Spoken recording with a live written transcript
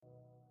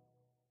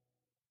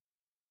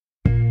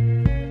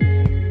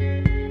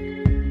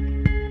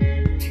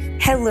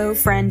Hello,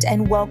 friend,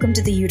 and welcome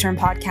to the U-Turn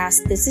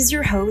Podcast. This is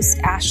your host,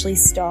 Ashley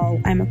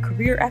Stahl. I'm a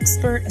career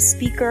expert, a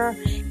speaker,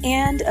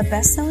 and a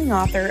best-selling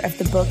author of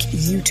the book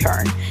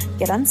U-Turn.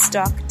 Get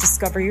unstuck,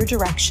 discover your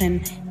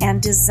direction,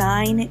 and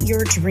design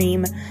your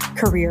dream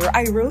career.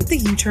 I wrote the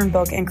U-Turn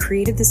book and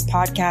created this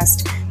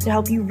podcast to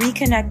help you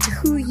reconnect to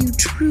who you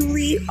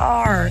truly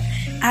are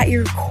at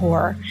your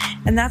core.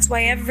 And that's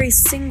why every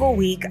single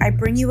week I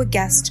bring you a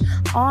guest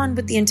on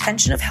with the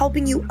intention of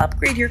helping you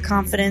upgrade your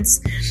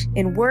confidence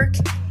in work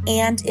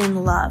and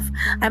in love.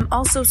 I'm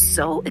also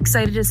so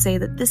excited to say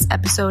that this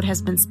episode has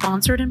been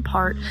sponsored in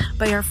part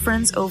by our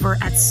friends over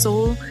at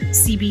Soul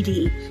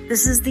CBD.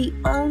 This is the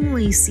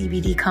only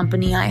CBD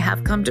company I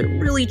have come to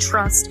really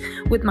trust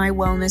with my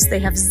wellness. They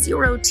have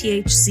 0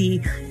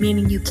 THC,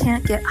 meaning you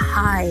can't get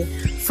high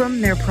from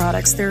their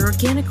products. They're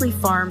organically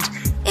farmed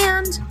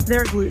and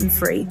they're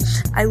gluten-free.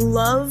 I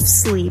love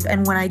sleep,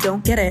 and when I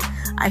don't get it,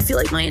 I feel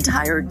like my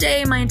entire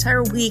day, my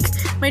entire week,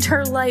 my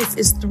entire life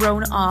is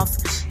thrown off.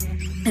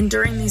 And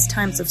during these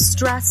times of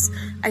stress,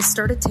 I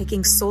started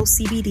taking Soul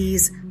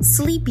CBD's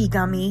Sleepy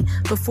Gummy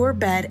before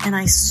bed, and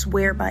I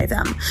swear by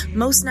them.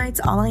 Most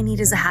nights, all I need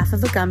is a half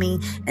of a gummy,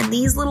 and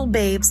these little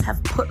babes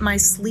have put my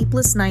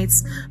sleepless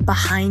nights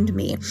behind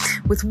me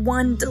with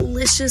one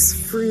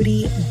delicious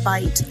fruity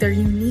bite. Their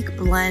unique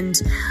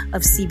blend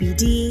of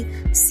CBD,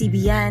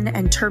 CBN,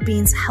 and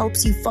terpenes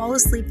helps you fall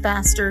asleep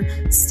faster,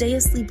 stay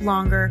asleep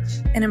longer,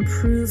 and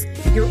improve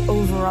your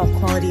overall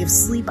quality of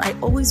sleep. I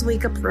always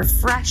wake up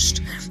refreshed.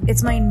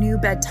 It's my new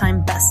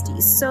bedtime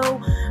bestie. So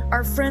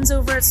our friends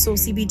over at Soul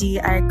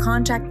CBD, I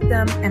contacted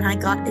them and I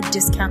got a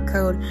discount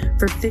code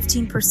for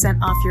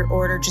 15% off your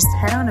order. Just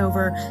head on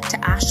over to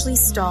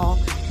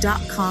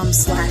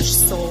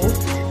ashleystahl.com/soul.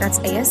 That's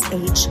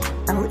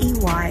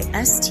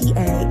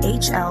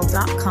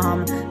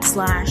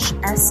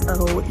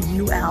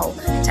ASHLEYSTAHL.com/SOUL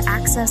to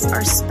access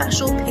our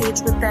special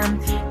page with them.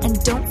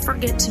 And don't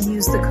forget to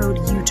use the code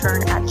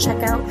U-Turn at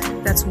checkout.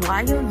 That's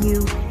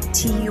YOUTURN.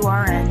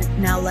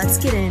 Now let's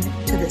get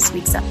into this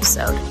week's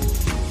episode.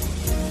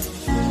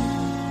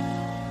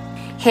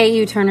 Hey,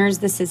 U-Turners,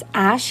 this is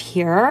Ash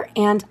here,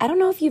 and I don't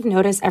know if you've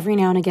noticed every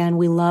now and again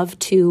we love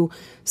to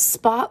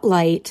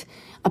spotlight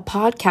a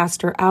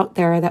podcaster out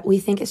there that we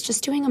think is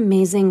just doing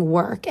amazing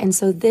work. And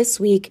so this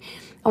week,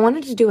 I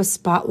wanted to do a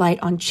spotlight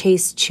on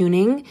Chase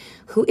Tuning,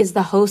 who is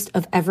the host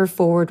of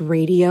Everforward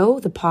Radio,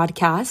 the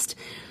podcast.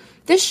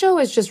 This show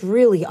is just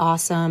really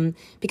awesome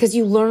because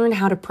you learn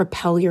how to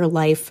propel your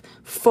life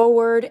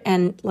forward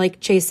and, like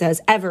Chase says,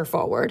 ever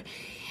forward.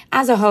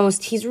 As a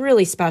host, he's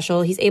really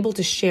special. He's able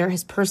to share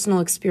his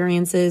personal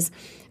experiences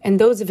and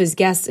those of his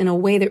guests in a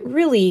way that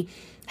really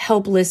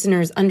help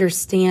listeners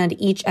understand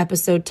each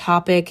episode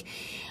topic.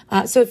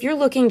 So if you're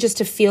looking just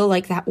to feel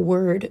like that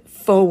word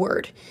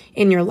forward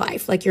in your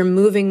life, like you're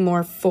moving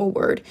more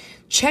forward,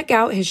 check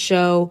out his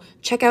show,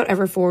 check out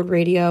Everforward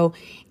Radio.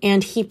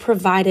 And he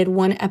provided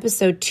one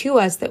episode to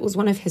us that was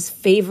one of his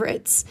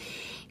favorites.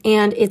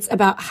 And it's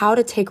about how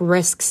to take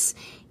risks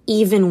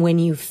even when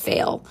you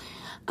fail.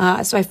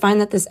 So I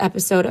find that this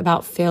episode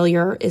about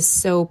failure is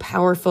so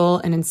powerful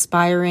and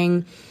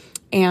inspiring,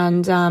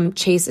 and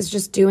Chase is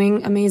just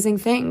doing amazing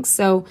things.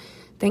 So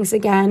thanks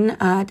again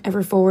at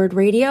Everforward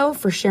Radio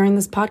for sharing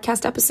this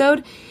podcast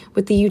episode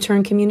with the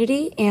U-Turn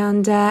community,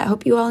 and I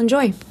hope you all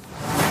enjoy.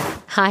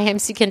 Hi, I'm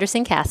Sukhinder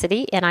Singh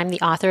Cassidy, and I'm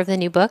the author of the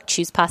new book,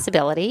 Choose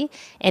Possibility.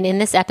 And in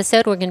this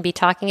episode, we're going to be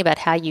talking about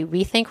how you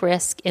rethink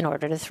risk in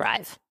order to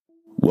thrive.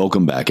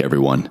 Welcome back,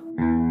 everyone.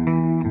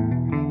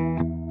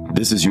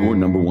 This is your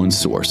number one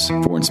source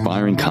for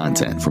inspiring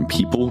content from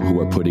people who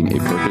are putting a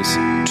purpose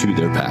to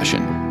their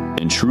passion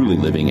and truly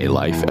living a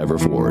life ever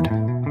forward.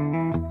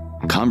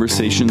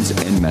 Conversations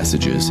and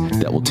messages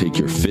that will take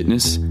your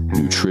fitness,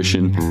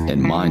 nutrition,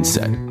 and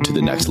mindset to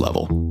the next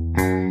level.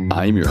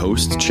 I am your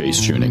host,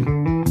 Chase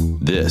Tuning.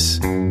 This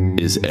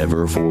is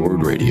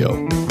Everforward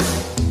Radio.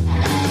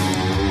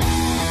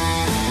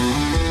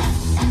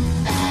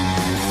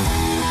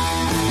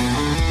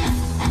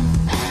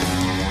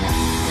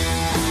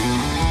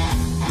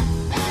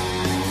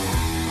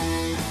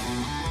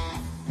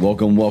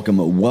 Welcome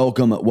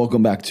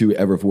back to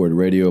Everforward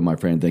Radio. My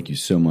friend, thank you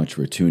so much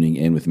for tuning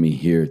in with me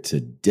here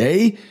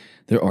today.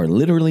 There are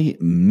literally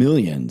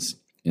millions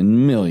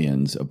and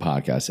millions of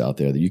podcasts out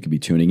there that you could be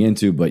tuning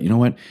into, but you know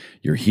what?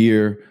 You're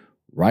here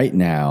right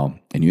now,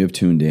 and you have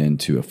tuned in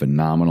to a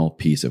phenomenal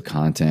piece of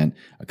content,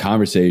 a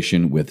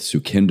conversation with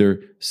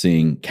Sukhinder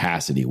Singh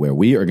Cassidy, where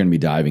we are going to be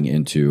diving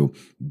into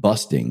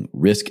busting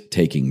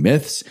risk-taking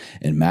myths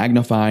and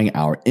magnifying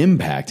our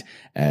impact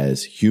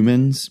as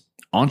humans,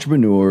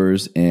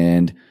 entrepreneurs,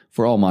 and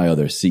for all my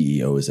other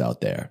CEOs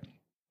out there.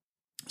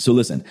 So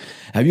listen,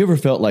 have you ever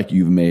felt like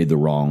you've made the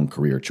wrong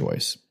career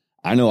choice?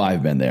 I know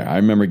I've been there. I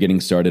remember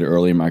getting started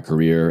early in my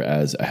career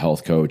as a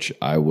health coach.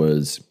 I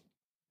was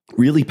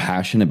really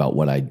passionate about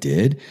what I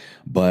did,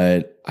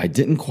 but I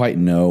didn't quite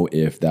know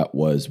if that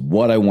was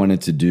what I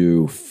wanted to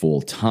do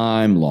full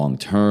time, long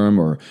term,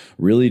 or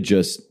really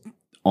just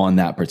on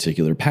that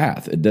particular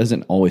path. It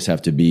doesn't always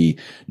have to be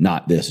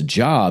not this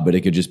job, but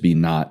it could just be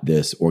not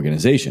this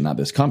organization, not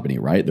this company,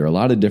 right? There are a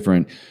lot of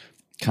different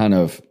kind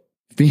of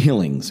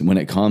feelings when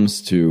it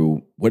comes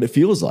to what it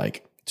feels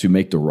like to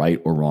make the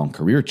right or wrong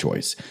career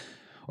choice.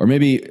 Or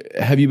maybe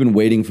have you been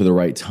waiting for the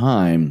right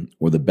time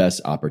or the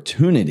best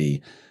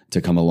opportunity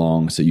to come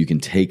along so you can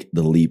take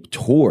the leap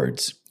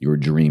towards your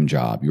dream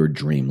job, your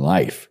dream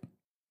life?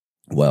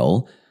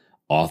 Well,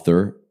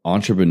 author,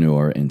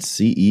 entrepreneur, and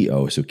CEO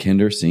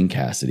Sukhinder Singh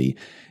Cassidy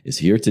is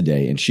here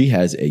today, and she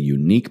has a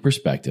unique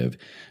perspective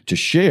to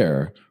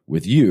share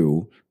with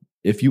you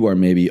if you are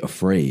maybe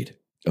afraid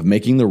of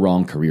making the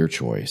wrong career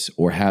choice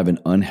or have an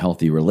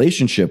unhealthy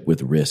relationship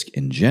with risk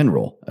in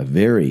general, a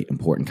very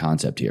important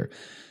concept here.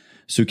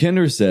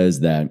 Sukhinder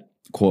says that,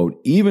 quote,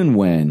 even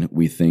when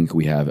we think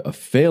we have a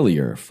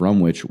failure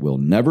from which we'll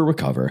never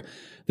recover,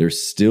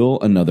 there's still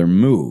another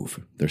move.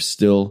 There's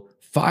still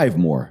 5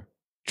 more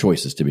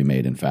choices to be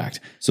made, in fact.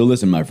 So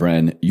listen, my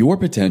friend, your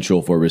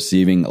potential for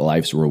receiving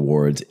life's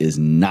rewards is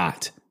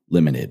not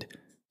limited.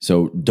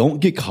 So don't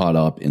get caught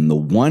up in the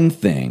one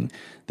thing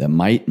that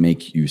might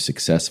make you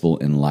successful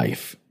in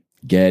life.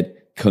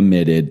 Get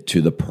committed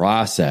to the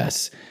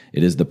process.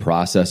 It is the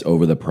process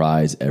over the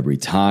prize every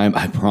time.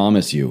 I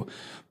promise you.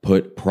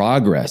 Put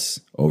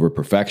progress over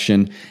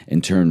perfection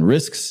and turn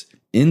risks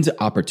into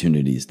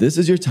opportunities. This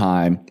is your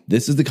time.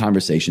 This is the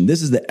conversation.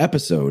 This is the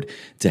episode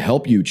to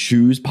help you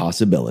choose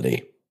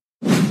possibility.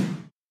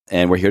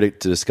 And we're here to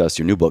discuss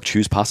your new book,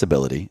 Choose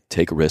Possibility,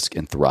 Take a Risk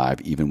and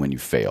Thrive Even When You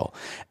Fail.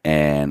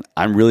 And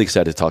I'm really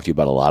excited to talk to you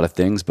about a lot of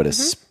things, but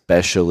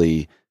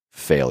especially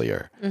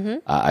failure.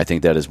 I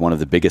think that is one of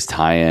the biggest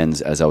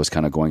tie-ins as I was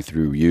kind of going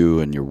through you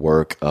and your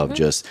work of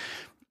just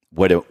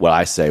what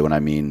I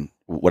mean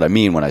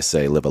when I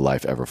say live a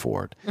life ever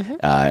forward.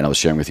 And I was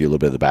sharing with you a little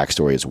bit of the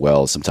backstory as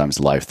well. Sometimes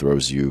life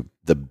throws you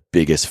the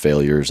biggest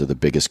failures or the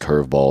biggest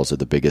curveballs or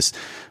the biggest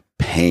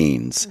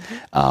pains.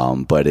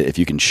 But if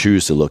you can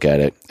choose to look at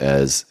it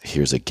as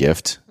here's a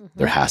gift,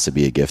 there has to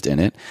be a gift in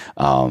it,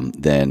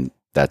 then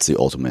that's the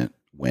ultimate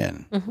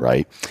win,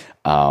 right?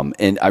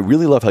 And I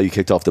really love how you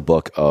kicked off the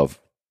book of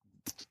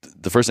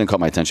the first thing that caught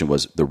my attention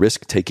was the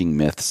risk-taking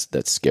myths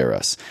that scare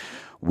us.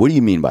 What do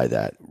you mean by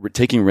that?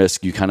 Taking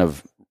risk, you kind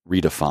of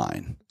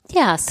redefine.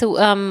 Yeah. So,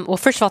 well,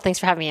 first of all, thanks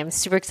for having me. I'm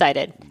super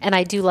excited. And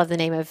I do love the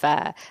name of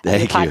the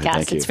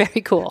podcast. It's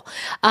very cool.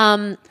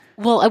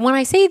 Well, when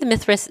I say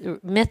the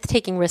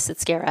myth-taking risks that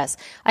scare us,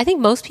 I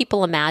think most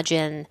people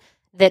imagine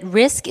that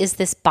risk is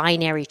this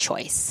binary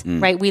choice,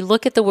 right? We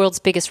look at the world's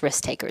biggest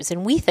risk takers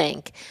and we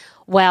think,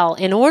 well,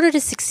 in order to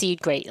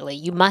succeed greatly,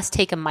 you must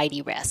take a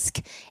mighty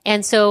risk.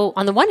 And so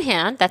on the one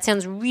hand, that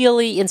sounds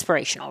really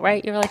inspirational,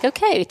 right? You're like,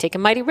 okay, take a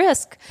mighty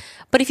risk.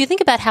 But if you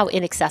think about how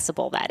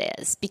inaccessible that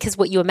is, because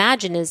what you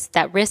imagine is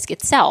that risk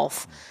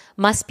itself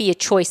must be a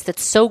choice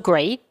that's so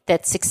great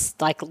that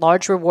like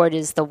large reward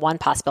is the one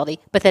possibility,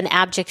 but then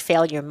abject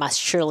failure must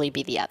surely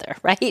be the other,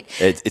 right?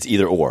 It's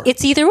either or.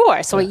 It's either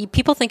or. So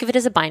people think of it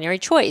as a binary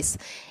choice.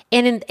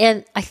 And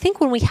I think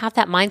when we have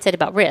that mindset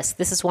about risk,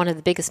 this is one of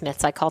the biggest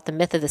myths. I call it the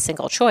myth of the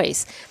single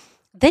choice.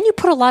 Then you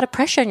put a lot of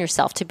pressure on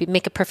yourself to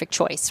make a perfect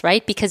choice,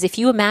 right? Because if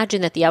you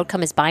imagine that the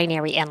outcome is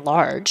binary and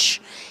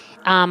large,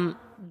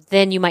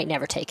 then you might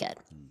never take it.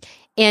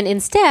 And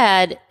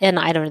instead, and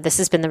I don't know, this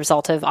has been the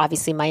result of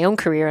obviously my own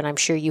career, and I'm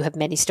sure you have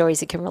many stories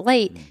that can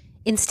relate.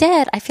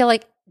 Instead, I feel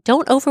like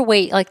don't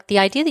overweight, like the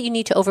idea that you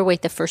need to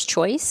overweight the first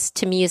choice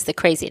to me is the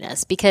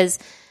craziness, because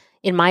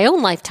in my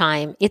own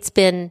lifetime, it's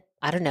been,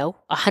 I don't know,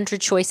 100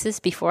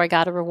 choices before I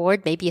got a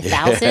reward, maybe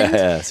 1,000.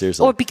 Yeah,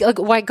 seriously.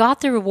 Or I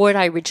got the reward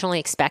I originally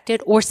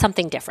expected or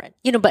something different,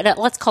 but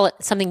let's call it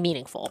something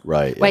meaningful.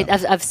 Right.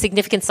 Of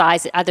significant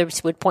size that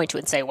others would point to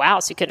and say, wow,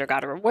 Sukhinder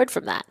got a reward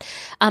from that.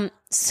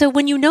 So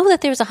when you know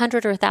that there's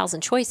 100 or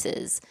 1,000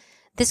 choices,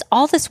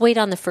 all this weight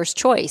on the first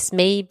choice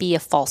may be a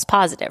false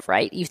positive,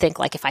 right? You think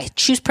like, if I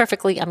choose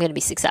perfectly, I'm going to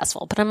be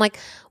successful. But I'm like,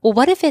 well,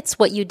 what if it's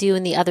what you do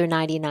in the other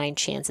 99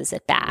 chances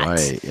at bat?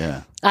 Right,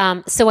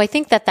 yeah. So I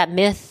think that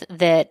myth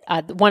that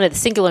one of the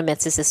singular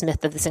myths is this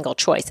myth of the single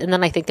choice. And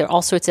then I think there are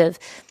all sorts of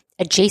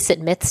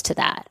adjacent myths to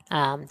that.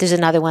 There's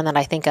another one that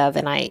I think of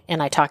and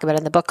I talk about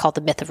in the book called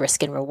the myth of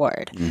risk and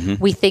reward.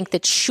 We think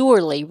that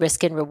surely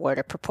risk and reward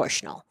are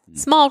proportional.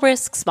 Small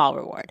risk, small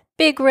reward.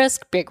 Big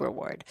risk, big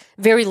reward.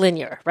 Very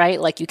linear, right?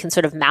 Like you can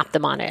sort of map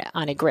them on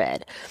a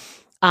grid.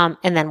 And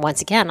then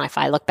once again, if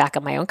I look back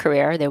at my own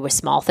career, there were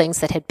small things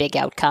that had big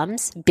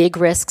outcomes, big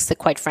risks that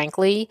quite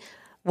frankly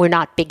were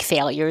not big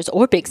failures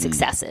or big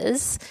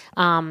successes.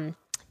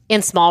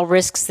 And small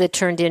risks that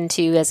turned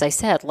into, as I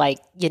said, like,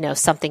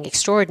 something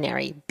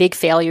extraordinary, big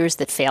failures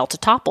that failed to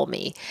topple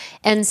me.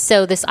 And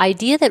so this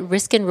idea that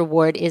risk and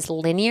reward is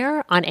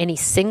linear on any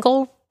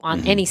single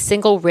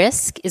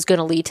risk is going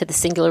to lead to the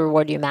singular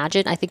reward you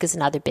imagine, I think is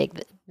another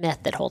big myth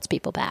that holds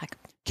people back.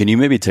 Can you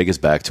maybe take us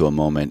back to a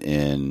moment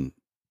in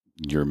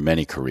your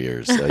many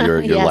careers,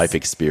 your Yes. life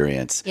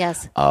experience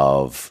Yes.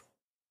 of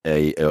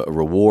a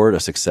reward,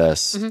 a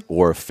success,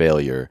 or a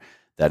failure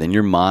that in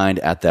your mind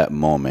at that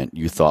moment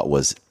you thought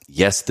was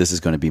yes, this is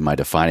going to be my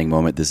defining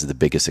moment. This is the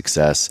biggest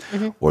success,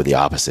 or the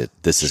opposite.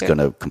 This is going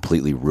to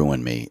completely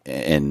ruin me.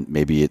 And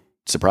maybe it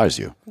surprised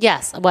you.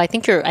 Yes. Well, I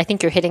think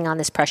you're hitting on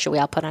this pressure we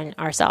all put on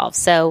ourselves.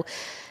 So,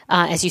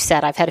 as you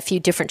said, I've had a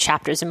few different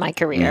chapters in my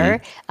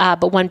career,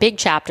 but one big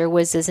chapter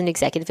was as an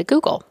executive at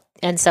Google.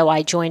 And so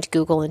I joined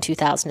Google in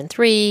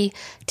 2003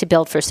 to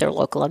build first their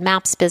local and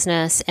maps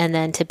business, and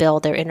then to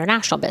build their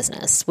international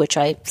business, which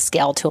I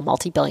scaled to a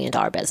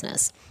multi-billion-dollar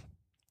business.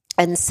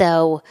 And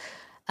so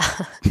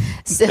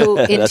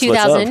in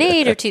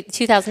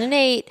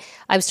 2008,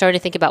 I was starting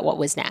to think about what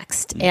was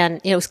next. And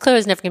it was clear I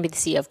was never going to be the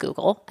CEO of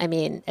Google. I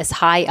mean, as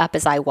high up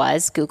as I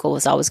was, Google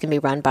was always going to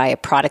be run by a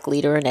product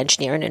leader and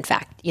engineer. And in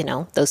fact,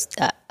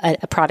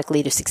 a product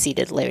leader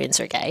succeeded Larry and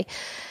Sergey.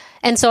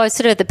 And so I was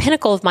sort of at the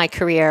pinnacle of my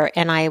career,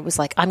 and I was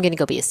like, I'm going to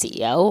go be a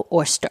CEO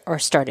or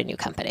start a new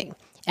company.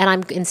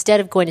 And instead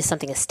of going to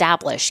something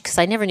established, because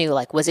I never knew,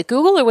 like, was it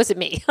Google or was it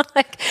me?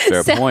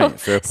 Fair point.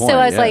 So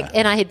I was like,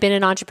 and I had been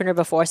an entrepreneur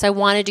before, so I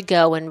wanted to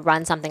go and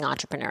run something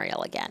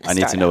entrepreneurial again. I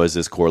need to know, is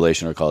this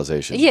correlation or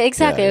causation? Yeah,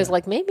 exactly. I was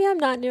like, maybe I'm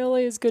not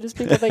nearly as good as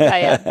people think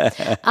I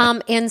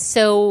am. And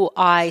so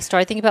I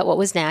started thinking about what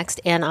was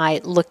next, and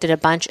I looked at a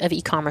bunch of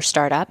e-commerce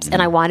startups,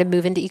 and I wanted to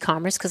move into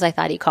e-commerce because I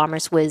thought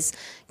e-commerce was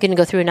going to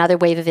go through another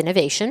wave of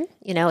innovation.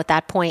 At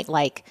that point,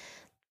 like,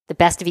 the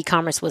best of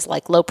e-commerce was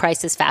like low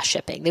prices, fast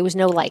shipping. There was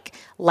no like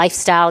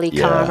lifestyle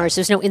e-commerce.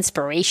 There's no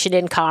inspiration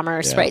in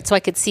commerce, right? So I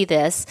could see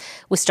this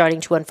was starting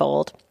to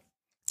unfold.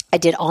 I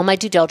did all my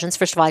due diligence.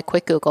 First of all, I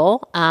quit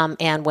Google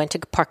and went to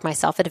park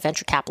myself at a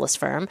venture capitalist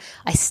firm.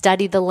 I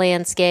studied the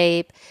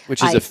landscape.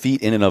 Which is a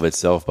feat in and of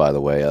itself, by the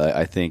way.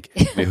 I think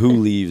who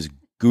leaves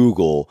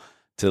Google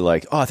to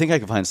like, I think I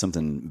can find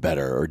something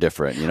better or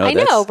different. I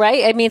know,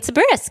 right? I mean, it's a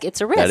risk.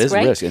 It's a risk, that is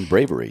right? risk and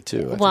bravery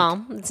too.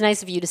 Well, it's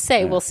nice of you to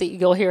say. We'll see.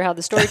 You'll hear how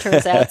the story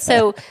turns out.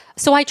 So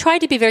I tried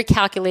to be very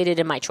calculated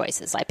in my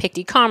choices. I picked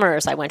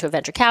e-commerce. I went to a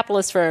venture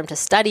capitalist firm to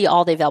study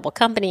all the available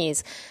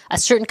companies. A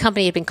certain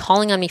company had been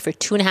calling on me for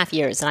 2.5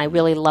 years, and I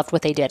really loved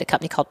what they did. A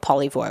company called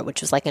Polyvore,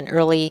 which was like an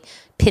early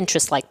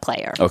Pinterest-like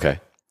player. Okay.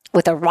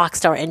 With a rock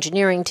star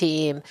engineering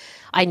team.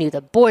 I knew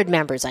the board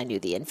members, I knew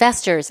the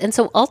investors. And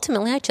so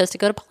ultimately I chose to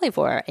go to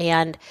Polyvore.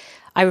 And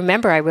I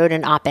remember I wrote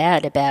an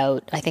op-ed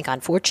about, I think on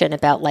Fortune,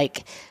 about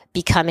like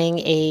becoming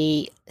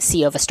a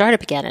CEO of a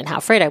startup again and how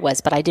afraid I was,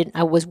 but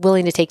I was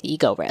willing to take the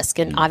ego risk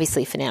and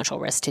obviously financial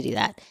risk to do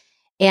that.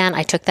 And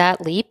I took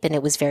that leap, and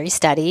it was very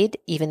studied.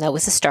 Even though it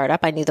was a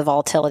startup, I knew the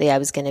volatility I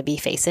was going to be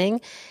facing.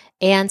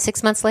 And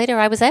 6 months later,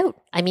 I was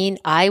out. I mean,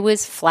 I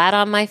was flat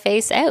on my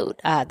face out.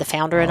 The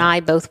founder and I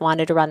both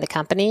wanted to run the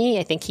company.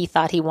 I think he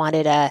thought he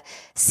wanted a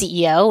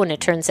CEO, and it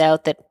turns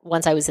out that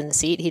once I was in the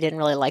seat, he didn't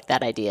really like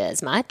that idea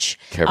as much.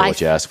 Careful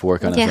what you ask for,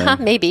 kind of thing. Yeah,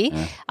 maybe.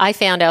 Yeah. I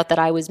found out that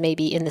I was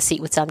maybe in the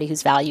seat with somebody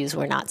whose values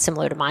were not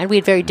similar to mine. We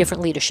had very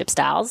different leadership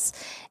styles.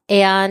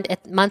 And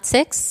at month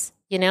 6,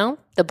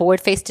 the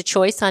board faced a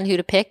choice on who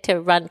to pick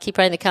to keep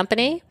running the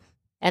company,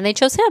 and they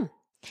chose him.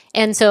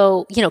 And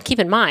so, keep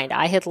in mind,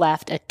 I had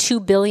left a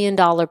 $2 billion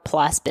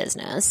plus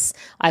business.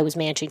 I was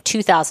managing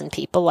 2,000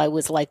 people. I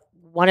was like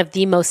one of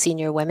the most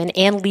senior women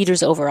and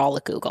leaders overall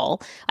at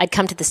Google. I'd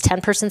come to this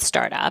 10-person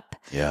startup.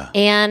 Yeah.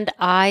 And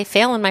I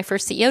failed in my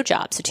first CEO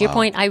job. So to your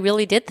point, I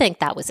really did think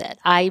that was it.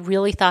 I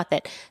really thought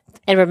that.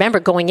 And remember,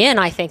 going in,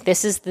 I think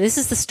this is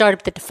the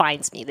startup that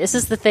defines me. This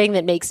is the thing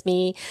that makes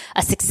me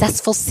a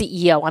successul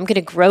CEO. I'm going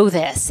to grow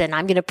this, and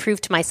I'm going to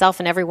prove to myself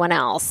and everyone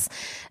else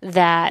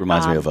that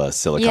reminds me of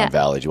Silicon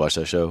Valley. Did you watch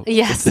that show?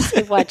 Yes,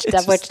 I've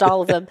watched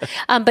all of them.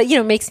 But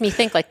makes me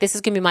think like this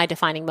is going to be my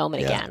defining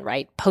moment again,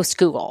 right? Post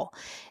Google.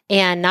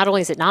 And not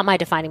only is it not my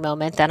defining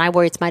moment, then I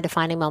worry it's my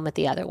defining moment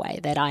the other way,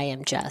 that I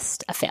am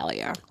just a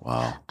failure.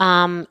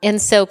 Wow.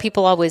 And so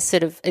people always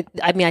sort of,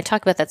 I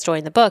talk about that story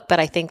in the book, but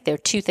I think there are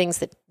two things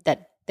that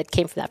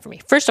came from that for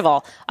me. First of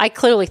all, I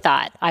clearly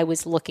thought I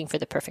was looking for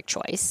the perfect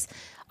choice.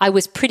 I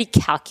was pretty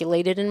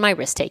calculated in my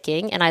risk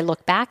taking, and I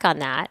look back on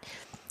that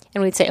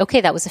and we'd say,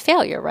 okay, that was a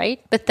failure, right?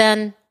 But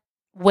then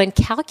when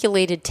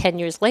calculated 10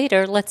 years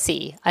later, let's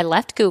see, I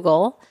left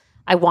Google.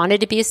 I wanted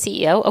to be a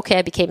CEO. Okay,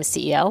 I became a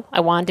CEO. I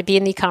wanted to be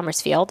in the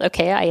e-commerce field.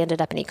 Okay, I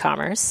ended up in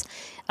e-commerce.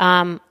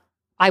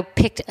 I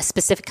picked a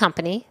specific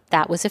company.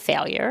 That was a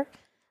failure.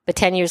 But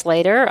 10 years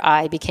later,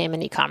 I became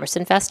an e-commerce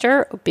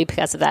investor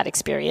because of that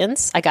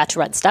experience. I got to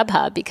run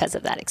StubHub because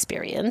of that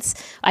experience.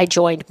 I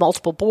joined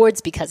multiple boards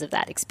because of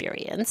that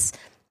experience.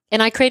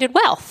 And I created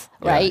wealth,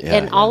 right?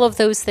 All of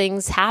those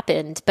things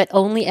happened, but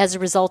only as a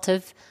result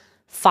of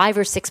 5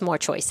 or 6 more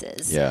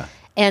choices. Yeah.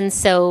 And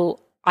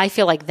so I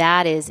feel like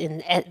that is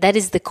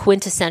the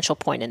quintessential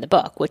point in the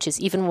book, which is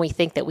even when we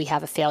think that we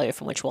have a failure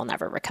from which we'll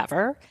never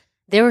recover,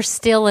 there is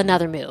still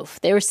another move.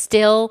 There is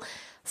still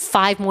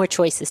 5 more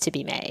choices to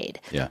be made.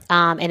 Yeah.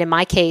 And in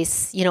my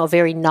case, a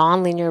very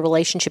nonlinear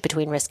relationship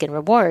between risk and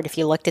reward. If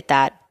you looked at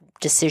that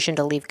decision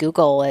to leave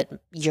Google at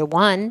year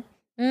 1,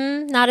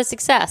 not a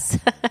success.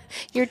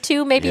 Year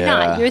 2, maybe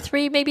not. Year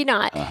 3, maybe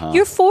not.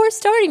 Year 4,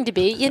 starting to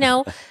be,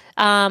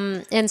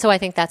 And so I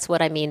think that's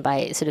what I mean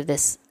by sort of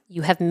this,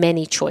 you have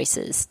many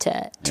choices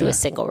to a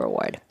single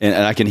reward. And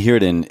I can hear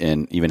it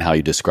in even how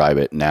you describe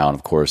it now. And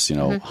of course,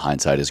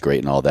 hindsight is great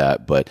and all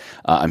that, but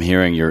I'm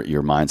hearing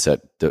your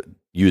mindset to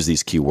use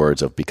these key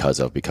words of because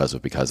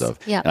of.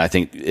 Yeah. And I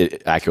think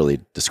it accurately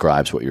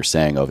describes what you're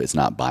saying of it's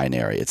not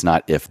binary. It's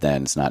not if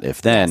then,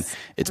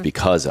 it's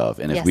because of.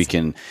 And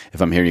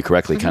if I'm hearing you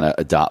correctly, kind of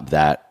adopt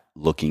that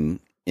looking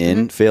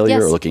in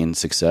failure or looking in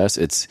success,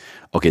 it's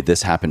okay,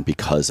 this happened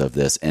because of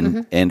this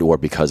and or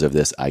because of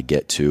this I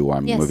get to, or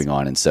I'm moving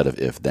on, instead of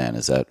if then.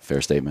 Is that a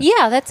fair statement?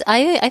 Yeah,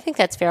 I think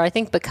that's fair. I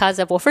think because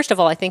of, well, first of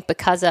all, I think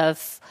because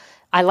of,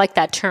 I like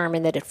that term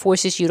in that it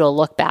forces you to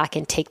look back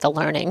and take the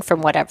learning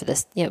from whatever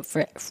this,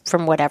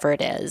 from whatever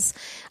it is.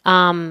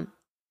 And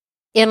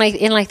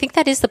I think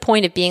that is the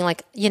point of being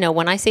like,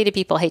 when I say to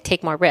people, hey,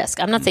 take more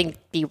risk, I'm not saying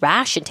be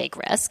rash and take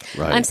risk.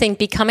 Right. I'm saying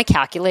become a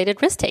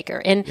calculated risk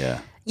taker. And,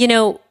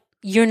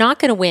 you're not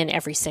going to win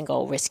every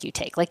single risk you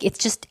take. Like, it's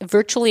just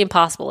virtually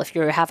impossible if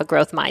you have a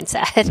growth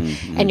mindset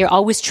and you're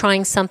always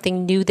trying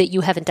something new that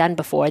you haven't done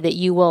before, that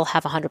you will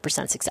have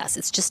 100%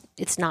 success.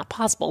 It's not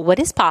possible. What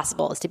is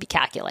possible is to be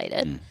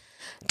calculated,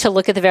 to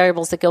look at the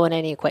variables that go in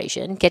any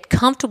equation, get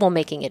comfortable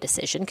making a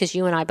decision, because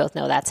you and I both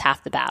know that's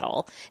half the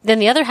battle. Then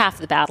the other half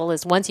of the battle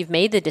is, once you've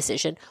made the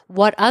decision,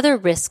 what other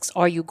risks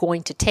are you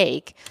going to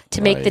take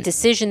to make the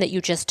decision that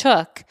you just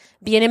took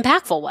be an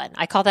impactful one?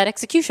 I call that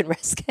execution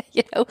risk.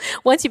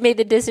 Once you've made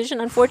the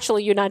decision,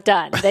 unfortunately, you're not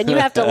done. Then you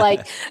have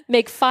to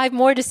make 5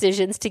 more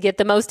decisions to get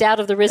the most out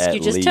of the risk you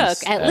just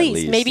took. At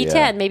least, maybe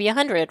 10, maybe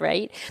 100,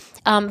 right?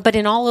 But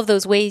in all of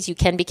those ways, you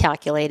can be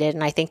calculated.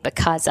 And I think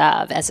because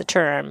of, as a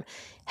term,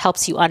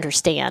 helps you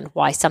understand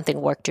why something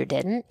worked or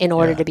didn't in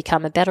order to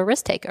become a better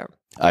risk taker.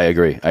 I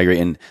agree.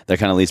 And that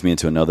kind of leads me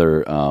into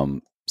another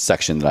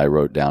section that I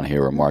wrote down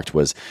here or marked,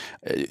 was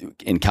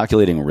in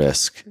calculating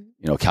risk,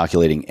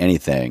 calculating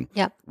anything,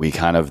 we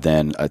kind of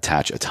then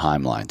attach a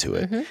timeline to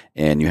it.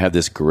 And you have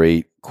this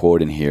great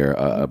quote in here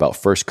about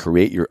first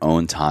create your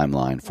own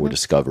timeline for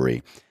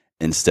discovery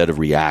instead of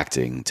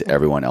reacting to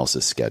everyone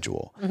else's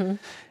schedule,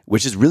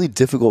 which is really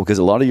difficult because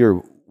a lot of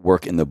your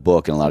work in the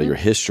book and a lot of your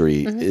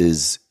history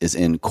is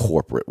in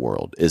corporate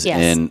world,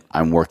 in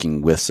I'm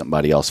working with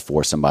somebody else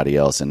for somebody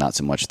else, and not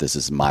so much this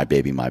is my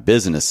baby, my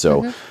business.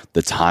 So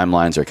the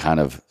timelines are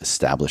kind of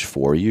established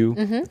for you.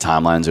 The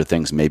timelines are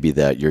things maybe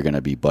that you're going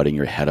to be butting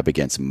your head up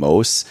against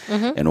most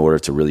in order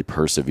to really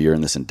persevere in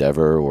this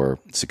endeavor or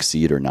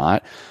succeed or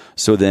not.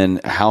 So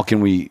then how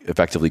can we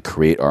effectively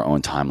create our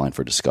own timeline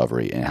for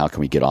discovery, and how can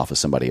we get off of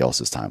somebody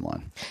else's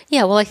timeline?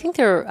 Yeah, well, I think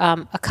there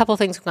are a couple of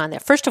things going on there.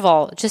 First of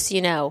all, just so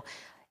you know,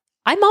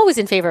 I'm always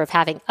in favor of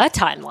having a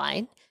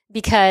timeline,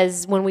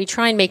 because when we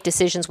try and make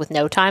decisions with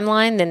no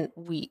timeline, then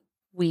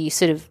we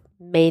sort of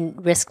may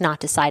risk not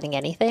deciding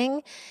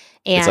anything.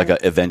 And it's like an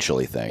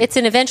eventually thing. It's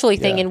an eventually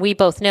thing, and we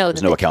both know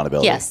there's no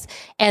accountability. Yes.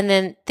 And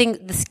then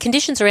the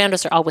conditions around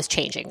us are always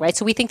changing, right?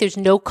 So we think there's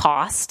no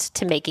cost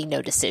to making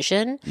no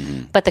decision,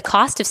 but the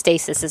cost of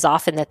stasis is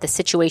often that the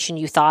situation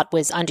you thought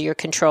was under your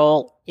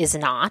control is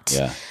not.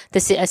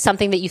 This is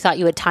something that you thought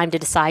you had time to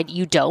decide,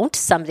 you don't.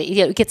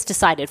 It gets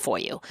decided for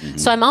you.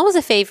 So I'm always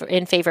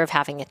in favor of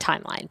having a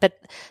timeline. But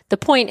the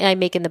point I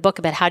make in the book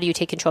about how do you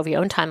take control of your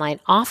own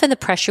timeline, often the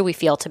pressure we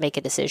feel to make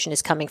a decision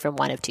is coming from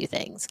one of two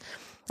things.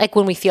 Like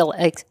when we feel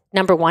like,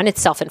 number one, it's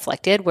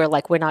self-inflicted. We're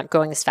like, we're not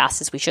growing as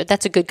fast as we should.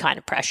 That's a good kind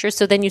of pressure.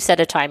 So then you set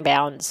a time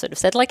bound, sort of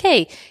said like,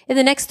 hey, in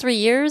the next 3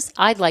 years,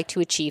 I'd like to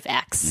achieve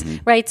X,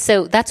 right?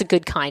 So that's a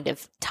good kind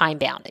of time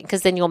bounding,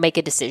 because then you'll make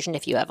a decision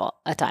if you have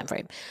a time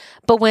frame.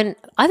 But when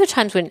other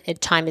times when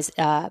time is,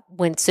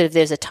 when sort of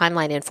there's a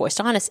timeline enforced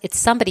on us, it's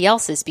somebody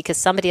else's, because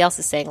somebody else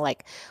is saying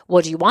like,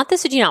 well, do you want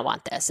this or do you not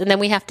want this? And then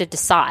we have to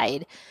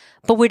decide.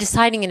 But we're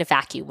deciding in a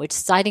vacuum. We're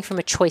deciding from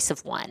a choice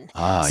of one.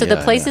 So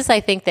the places I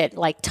think that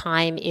like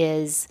time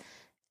is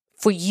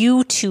for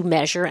you to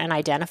measure and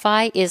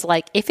identify is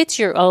like, if it's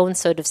your own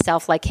sort of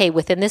self, like, hey,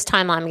 within this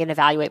time, I'm going to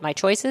evaluate my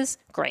choices.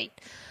 Great.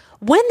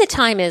 When the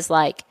time is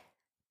like,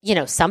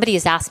 somebody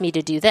has asked me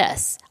to do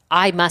this,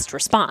 I must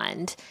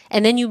respond.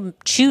 And then you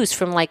choose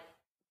from like,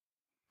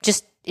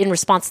 just in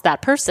response to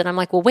that person, I'm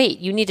like, well, wait,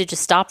 you need to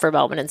just stop for a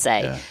moment and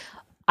say,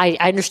 I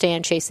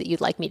understand, Chase, that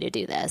you'd like me to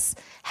do this.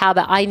 How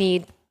about I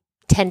need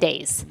 10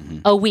 days,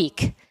 a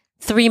week,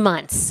 3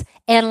 months,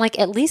 and like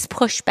at least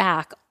push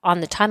back on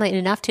the timeline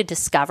enough to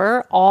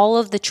discover all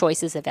of the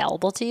choices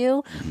available to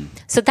you.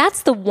 So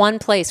that's the one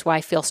place where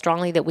I feel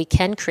strongly that we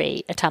can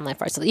create a timeline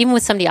for ourselves. Even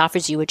when somebody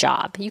offers you a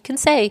job, you can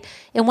say,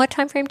 in what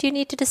time frame do you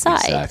need to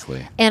decide?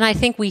 Exactly. And I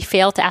think we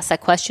fail to ask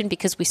that question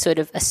because we sort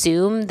of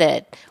assume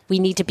that we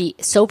need to be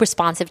so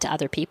responsive to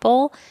other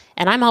people.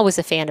 And I'm always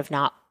a fan of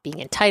not being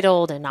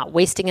entitled and not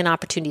wasting an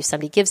opportunity if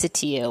somebody gives it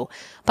to you.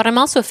 But I'm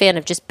also a fan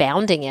of just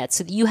bounding it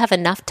so that you have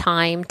enough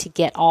time to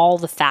get all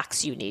the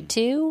facts you need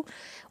to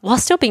while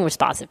still being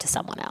responsive to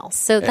someone else.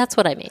 So that's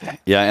what I mean.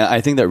 Yeah, I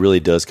think that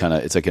really does kind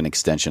of, it's like an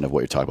extension of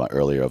what you're talking about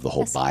earlier of the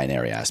whole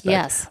binary aspect.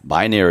 Yes.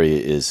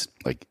 Binary is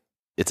like,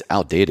 it's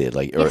outdated,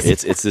 like, or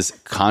it's this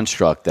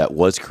construct that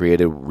was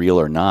created, real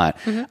or not,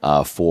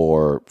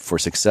 for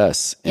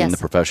success in the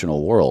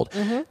professional world.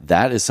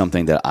 That is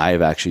something that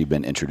I've actually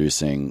been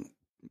introducing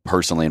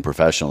personally and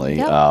professionally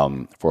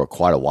for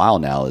quite a while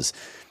now.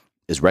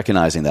 Is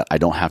recognizing that I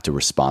don't have to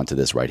respond to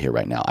this right here,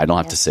 right now. I don't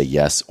have to say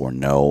yes or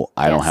no.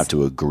 I don't have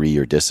to agree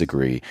or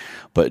disagree,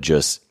 but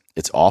just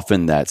it's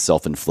often that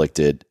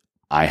self-inflicted.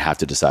 I have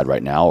to decide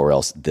right now, or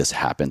else this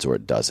happens or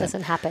it doesn't.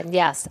 Doesn't happen,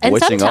 yes. And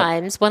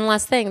sometimes, one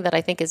last thing that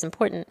I think is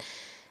important,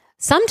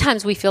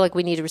 sometimes we feel like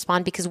we need to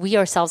respond because we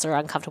ourselves are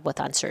uncomfortable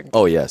with uncertainty.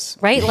 Oh, yes.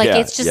 Right? Like,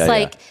 it's just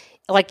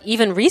like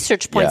even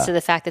research points to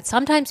the fact that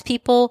sometimes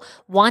people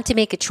want to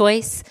make a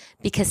choice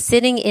because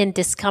sitting in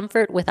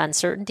discomfort with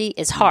uncertainty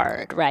is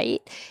hard,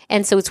 right?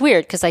 And so it's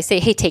weird because I say,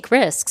 hey, take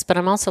risks, but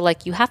I'm also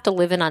like, you have to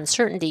live in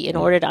uncertainty in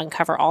order to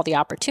uncover all the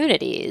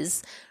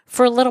opportunities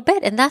for a little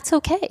bit, and that's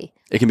okay.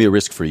 It can be a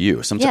risk for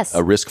you. Sometimes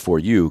a risk for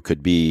you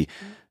could be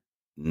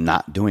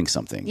not doing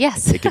something.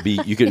 Yes. It could be,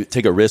 you could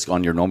take a risk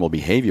on your normal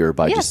behavior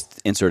by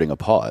just inserting a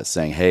pause,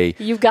 saying, hey,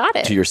 you got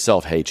it. To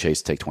yourself, hey,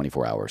 Chase, take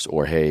 24 hours.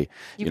 Or, hey,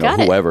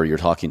 whoever you're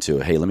talking to,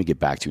 hey, let me get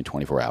back to you in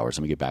 24 hours.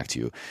 Let me get back to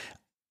you.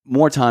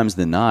 More times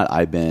than not,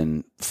 I've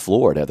been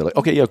floored at. They're like,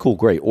 okay, yeah, cool,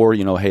 great. Or,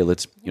 hey,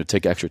 let's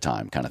take extra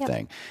time kind of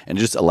thing. And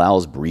it just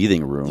allows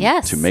breathing room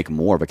to make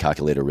more of a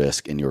calculated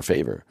risk in your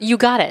favor. You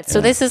got it.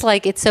 So this is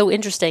like, it's so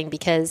interesting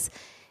because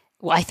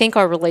I think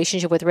our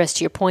relationship with risk,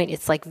 to your point,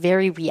 it's like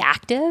very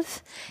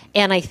reactive.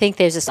 And I think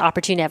there's this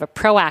opportunity to have a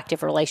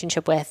proactive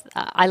relationship with,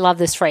 I love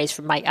this phrase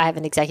from I have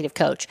an executive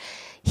coach.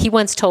 He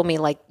once told me,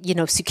 like,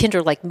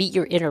 Sukhinder, like, meet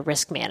your inner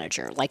risk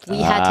manager. Like,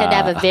 we had to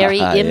have a very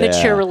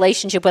immature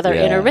relationship with our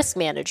inner risk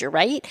manager,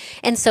 right?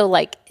 And so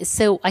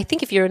I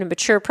think if you're in a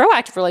mature,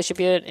 proactive relationship,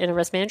 you're in a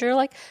risk manager, you're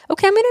like,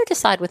 okay, I'm going to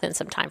decide within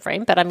some time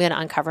frame, but I'm going to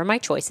uncover my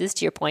choices,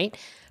 to your point.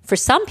 For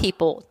some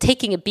people,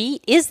 taking a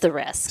beat is the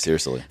risk.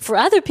 Seriously. For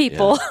other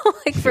people,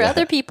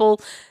 other people,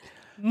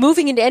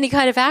 moving into any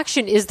kind of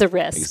action is the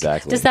risk.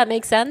 Exactly. Does that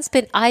make sense?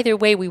 But either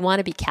way, we want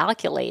to be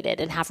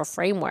calculated and have a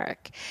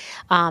framework.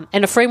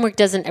 And a framework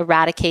doesn't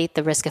eradicate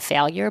the risk of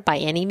failure by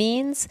any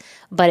means,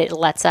 but it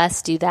lets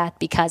us do that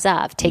because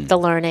of. Take the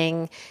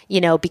learning,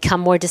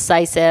 become more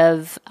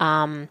decisive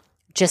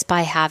just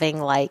by having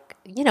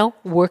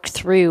worked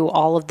through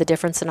all of the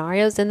different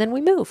scenarios, and then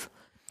we move.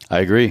 I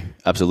agree.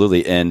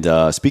 Absolutely.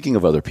 And speaking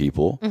of other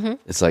people,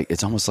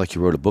 it's almost like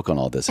you wrote a book on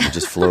all this. It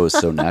just flows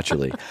so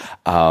naturally.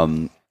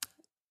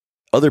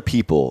 Other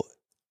people,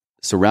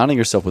 surrounding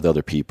yourself with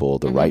other people,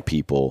 the right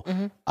people,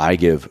 I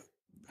give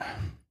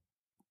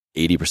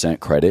 80%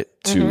 credit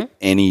to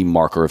any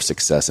marker of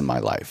success in my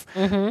life,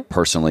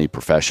 personally,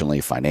 professionally,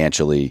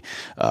 financially,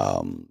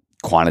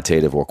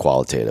 quantitative or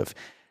qualitative.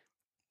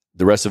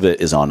 The rest of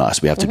it is on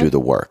us. We have to do the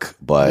work.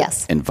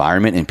 But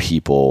environment and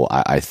people,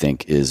 I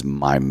think, is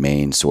my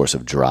main source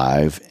of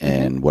drive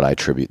and what I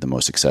attribute the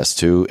most success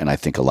to. And I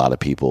think a lot of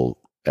people,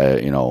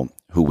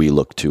 who we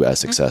look to as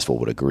successful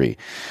would agree.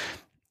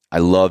 I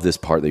love this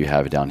part that you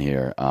have down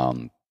here.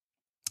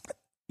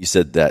 You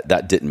said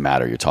that didn't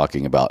matter. You're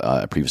talking about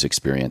a previous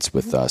experience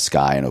with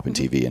Sky and Open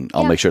TV, and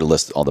I'll make sure to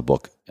list all the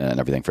book and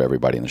everything for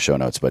everybody in the show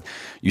notes. But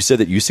you said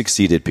that you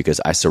succeeded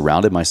because I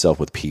surrounded myself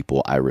with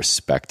people I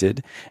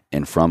respected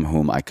and from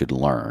whom I could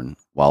learn,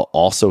 while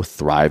also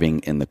thriving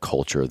in the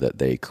culture that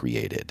they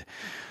created.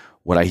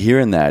 What I hear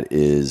in that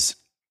is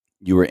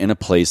you were in a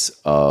place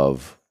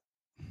of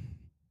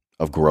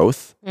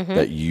growth,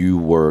 that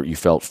you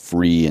felt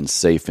free and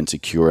safe and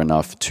secure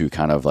enough to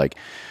kind of like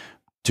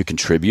to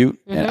contribute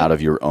and out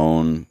of your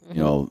own,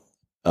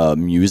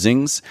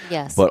 musings.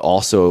 Yes. But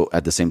also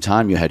at the same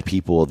time, you had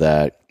people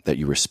that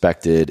you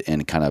respected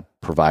and kind of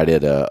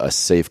provided a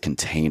safe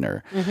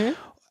container.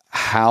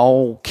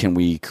 How can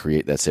we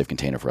create that safe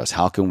container for us?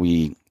 How can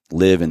we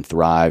live and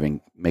thrive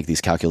and make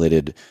these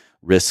calculated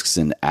risks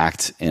and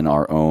act in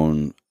our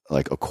own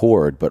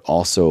accord, but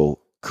also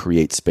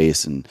create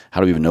space? And how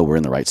do we even know we're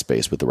in the right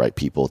space with the right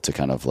people to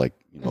kind of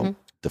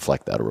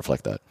deflect that or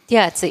reflect that?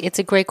 Yeah, it's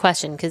a great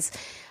question because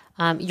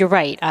you're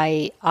right.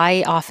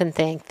 I often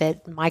think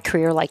that my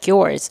career, like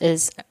yours,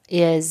 is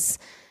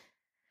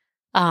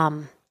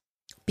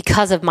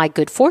because of my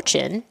good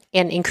fortune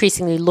and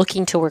increasingly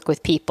looking to work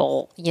with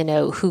people,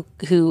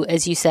 who,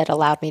 as you said,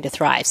 allowed me to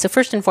thrive. So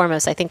first and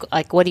foremost, I think,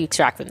 what do you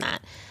extract from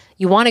that?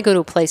 You want to go to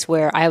a place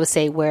where I always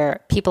say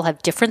where people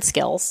have different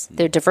skills,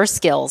 they're diverse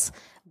skills,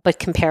 but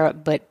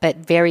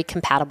very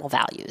compatible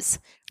values,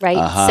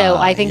 right? So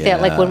I think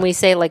that when we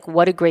say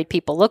what do great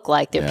people look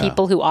like, they're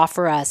people who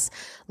offer us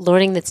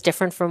learning that's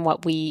different from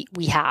what we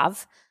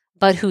have,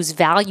 but whose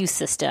value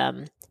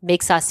system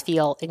makes us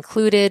feel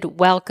included,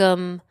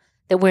 welcome,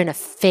 that we're in a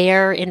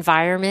fair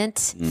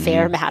environment.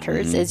 Fair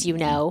matters, as you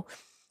know,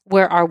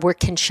 where our work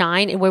can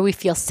shine and where we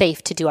feel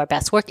safe to do our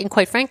best work. And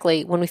quite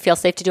frankly, when we feel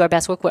safe to do our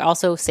best work, we're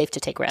also safe to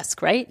take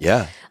risk, right?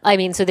 Yeah. I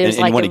mean, so there's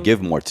and you want to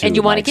give more too. And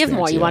you want to give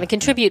more. You want to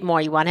contribute more.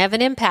 You want to have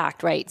an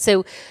impact, right?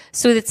 So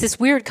it's this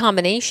weird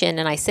combination.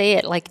 And I say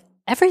it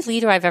every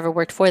leader I've ever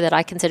worked for that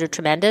I consider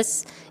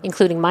tremendous,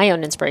 including my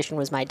own inspiration,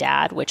 was my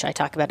dad, which I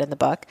talk about in the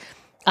book.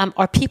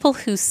 are people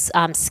whose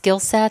skill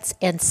sets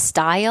and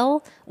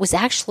style was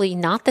actually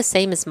not the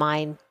same as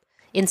mine.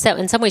 In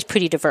some ways,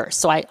 pretty diverse.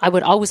 So I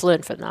would always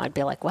learn from them. I'd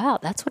be like, wow,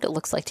 that's what it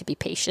looks like to be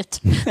patient.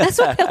 That's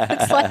what it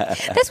looks like.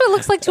 That's what it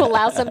looks like to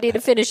allow somebody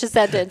to finish a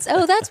sentence.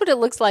 Oh, that's what it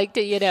looks like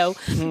to,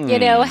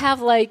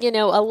 have like,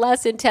 a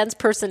less intense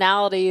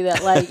personality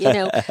that like,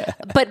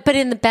 but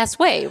in the best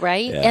way,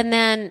 right? Yeah. And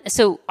then,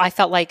 so I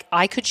felt like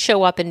I could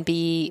show up and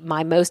be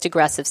my most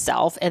aggressive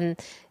self, and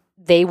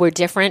they were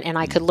different, and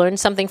I could learn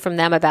something from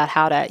them about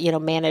how to,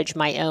 manage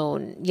my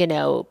own,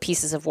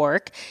 pieces of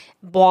work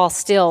while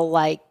still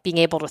like being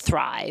able to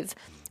thrive.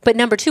 But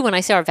number two, when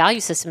I say our value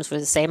systems were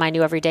the same, I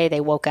knew every day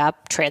they woke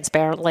up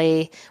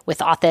transparently,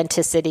 with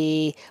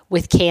authenticity,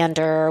 with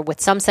candor,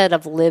 with some set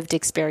of lived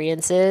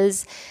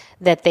experiences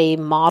that they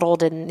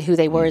modeled in who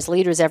they were as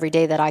leaders every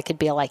day, that I could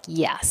be like,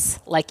 yes,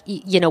 like,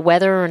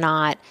 whether or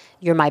not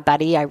you're my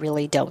buddy, I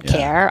really don't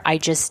care. I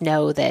just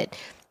know that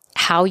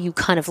how you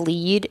kind of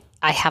lead,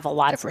 I have a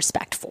lot of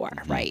respect for,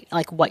 right?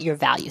 Like what your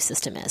value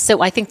system is.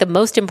 So I think the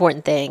most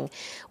important thing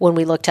when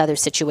we look to other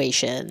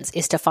situations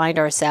is to find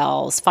for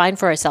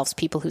ourselves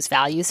people whose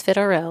values fit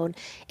our own,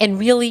 and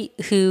really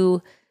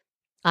who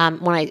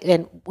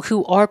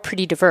are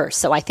pretty diverse.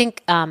 So I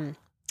think,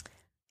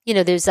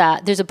 there's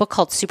a book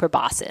called Super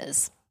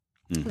Bosses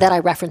that I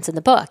reference in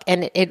the book.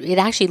 And it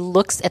actually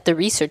looks at the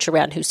research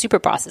around who super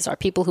bosses are,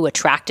 people who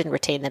attract and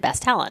retain the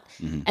best talent.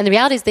 And the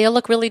reality is they all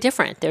look really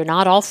different. They're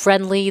not all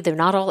friendly. They're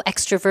not all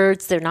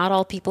extroverts. They're not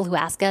all people who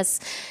ask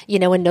us,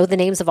 and know the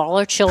names of all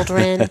our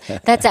children.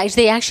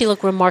 They actually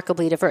look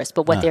remarkably diverse.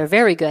 But what they're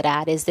very good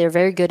at is they're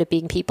very good at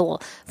being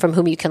people from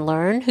whom you can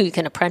learn, who you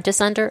can apprentice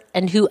under,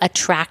 and who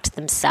attract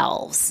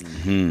themselves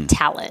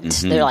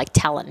talent. They're like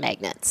talent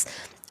magnets.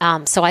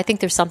 So I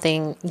think there's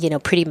something,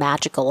 pretty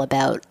magical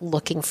about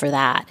looking for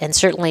that. And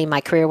certainly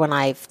my career, when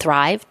I've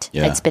thrived,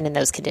 it's been in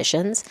those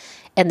conditions.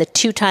 And the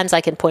 2 times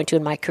I can point to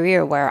in my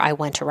career where I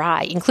went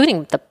awry,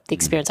 including the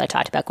experience I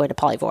talked about going to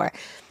Polyvore,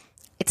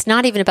 it's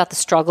not even about the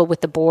struggle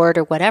with the board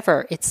or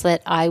whatever. It's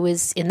that I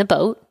was in the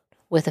boat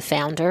with a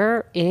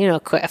founder,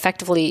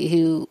 effectively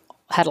who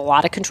had a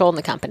lot of control in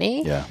the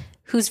company. Yeah.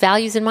 Whose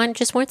values and mine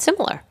just weren't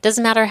similar.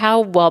 Doesn't matter how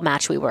well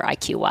matched we were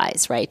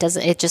IQ-wise, right?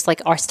 It just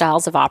like our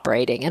styles of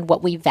operating and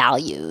what we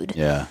valued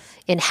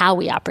and how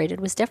we operated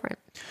was different.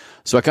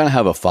 So I kind of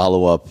have a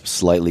follow-up,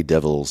 slightly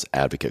devil's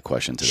advocate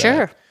question to that.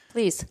 Sure,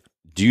 please.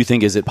 Do you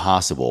think, is it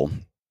possible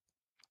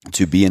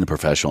to be in a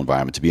professional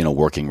environment, to be in a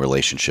working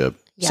relationship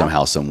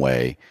somehow, some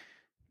way,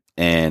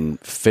 and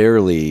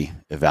fairly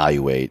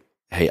evaluate,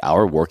 hey,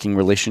 our working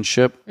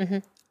relationship,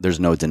 there's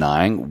no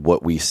denying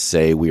what we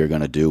say we are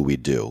going to do, we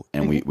do.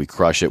 And we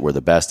crush it. We're the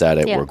best at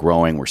it. Yeah. We're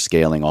growing. We're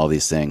scaling, all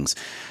these things.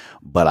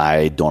 But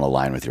I don't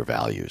align with your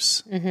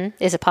values.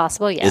 Is it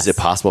possible? Yes. Is it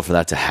possible for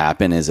that to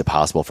happen? Is it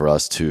possible for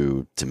us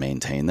to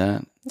maintain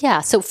that?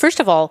 Yeah. So first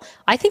of all,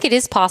 I think it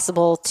is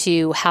possible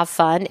to have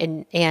fun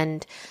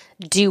and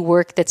do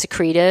work that's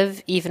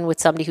creative, even with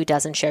somebody who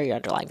doesn't share your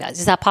underlying values.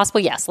 Is that possible?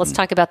 Yes. Let's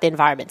talk about the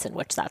environments in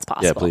which that's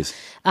possible. Yeah, please.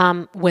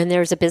 When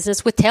there's a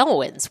business with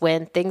tailwinds,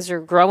 when things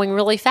are growing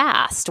really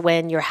fast,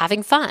 when you're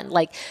having fun.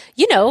 Like,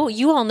 you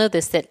all know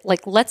this, that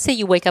like, let's say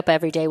you wake up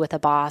every day with a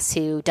boss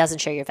who doesn't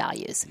share your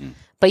values.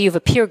 But you have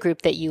a peer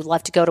group that you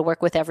love to go to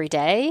work with every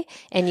day,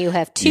 and you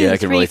have 2,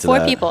 3,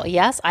 4 people.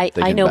 Yes,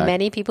 I know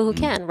many people who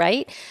can,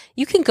 right?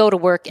 You can go to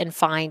work and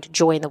find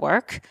joy in the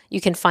work. You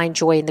can find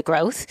joy in the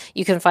growth.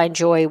 You can find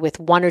joy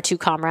with 1 or 2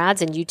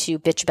 comrades, and you 2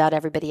 bitch about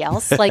everybody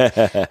else. Like,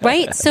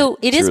 right? So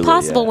it is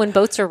possible when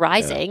boats are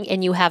rising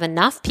and you have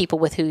enough people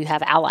with who you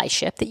have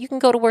allyship that you can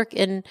go to work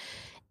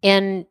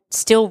and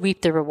still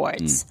reap the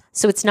rewards.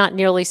 So it's not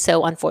nearly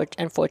so,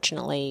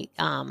 unfortunately,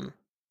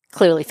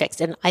 clearly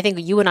fixed. And I think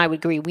you and I would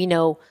agree,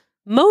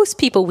 most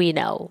people we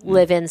know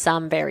live in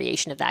some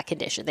variation of that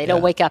condition. They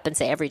don't wake up and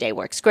say every day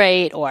works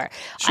great, or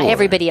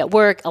everybody at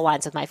work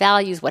aligns with my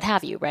values, what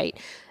have you, right?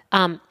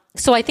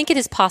 So I think it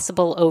is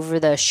possible over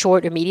the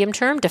short or medium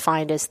term,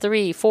 defined as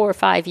 3, 4,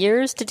 5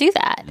 years, to do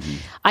that.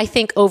 I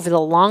think over the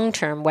long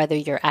term, whether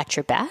you're at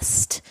your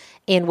best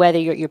and whether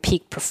you're at your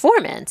peak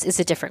performance is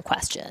a different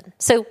question.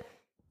 So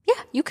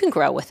yeah, you can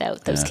grow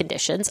without those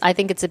conditions. I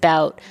think it's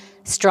about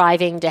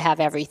striving to have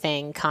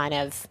everything kind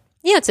of,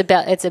 it's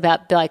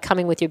about like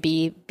coming with your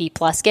B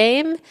plus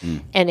game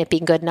and it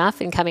being good enough,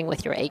 and coming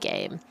with your A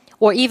game.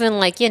 Or even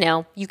like,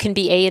 you can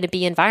be A in a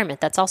B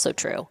environment. That's also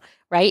true,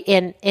 right?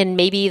 And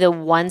maybe the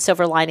one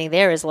silver lining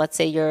there is, let's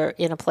say you're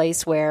in a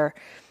place where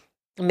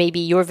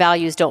maybe your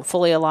values don't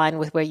fully align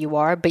with where you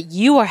are, but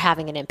you are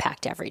having an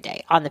impact every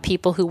day on the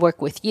people who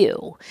work with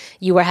you.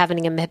 You are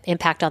having an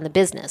impact on the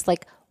business.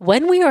 Like,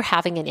 when we are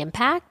having an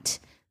impact,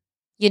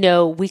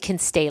 we can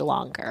stay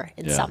longer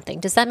in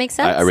something. Does that make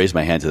sense? I raised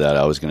my hand to that.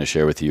 I was going to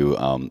share with you.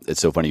 It's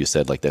so funny you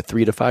said like that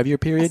 3 to 5 year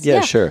period. Yeah,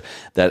 sure.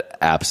 That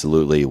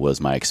absolutely was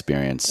my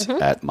experience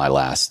at my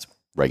last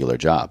regular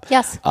job.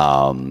 Yes.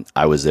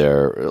 I was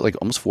there like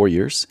almost 4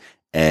 years,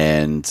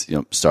 and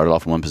started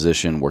off in one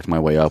position, worked my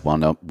way up,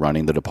 wound up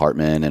running the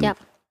department, and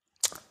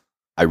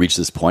I reached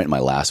this point in my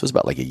last was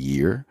about like a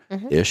year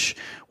ish,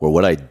 where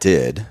what I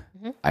did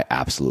I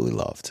absolutely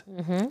loved.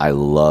 I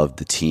loved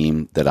the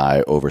team that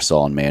I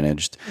oversaw and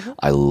managed.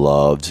 I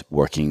loved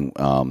working.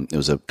 It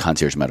was a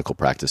concierge medical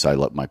practice. So I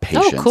loved my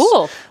patients.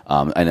 Oh,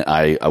 cool. And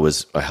I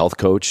was a health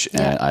coach,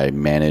 and I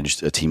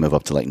managed a team of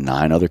up to like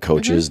 9 other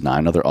coaches,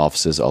 9 other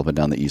offices all up and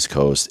down the East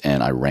Coast,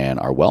 and I ran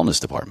our wellness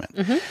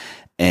department.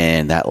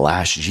 And that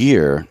last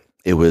year,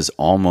 it was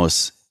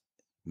almost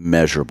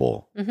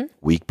measurable,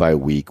 week by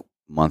week,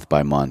 month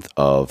by month,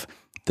 of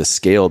the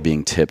scale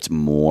being tipped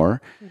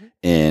more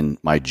in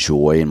my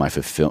joy and my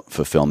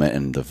fulfillment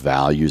and the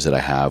values that I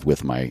have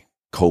with my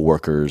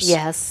coworkers,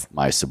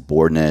 my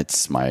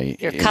subordinates, my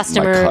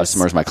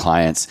customers, my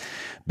clients,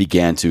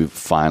 began to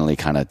finally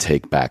kind of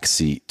take back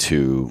seat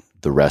to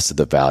the rest of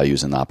the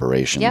values and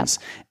operations.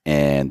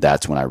 And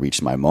that's when I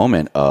reached my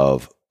moment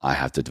of, I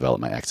have to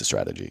develop my exit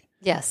strategy.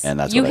 Yes. And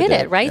that's you what hit I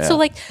did. it, right? Yeah. So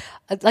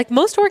like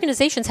most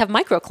organizations have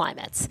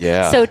microclimates.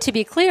 Yeah. So to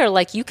be clear,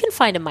 like you can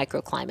find a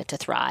microclimate to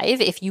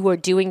thrive if you are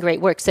doing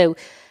great work. So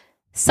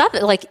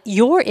like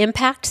your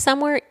impact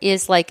somewhere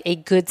is like a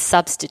good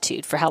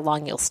substitute for how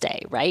long you'll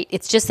stay, right?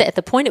 It's just that at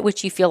the point at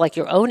which you feel like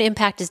your own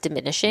impact is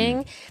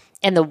diminishing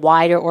and the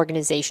wider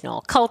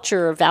organizational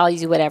culture or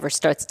values, whatever,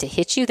 starts to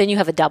hit you, then you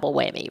have a double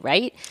whammy,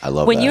 right? I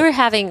love when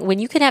that. When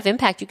you can have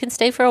impact, you can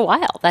stay for a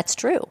while. That's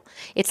true.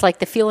 It's like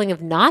the feeling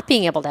of not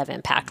being able to have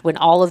impact when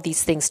all of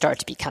these things start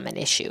to become an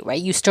issue,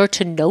 right? You start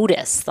to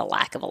notice the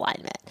lack of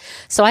alignment.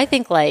 So I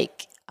think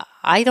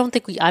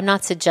I'm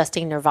not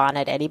suggesting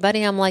nirvana to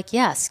anybody. I'm like,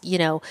 yes,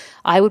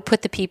 I would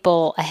put the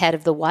people ahead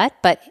of the what,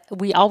 but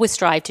we always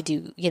strive to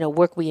do,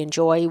 work we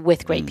enjoy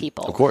with great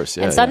people. Of course.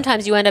 Yeah, and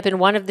sometimes you end up in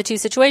one of the two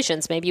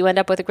situations. Maybe you end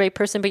up with a great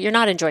person, but you're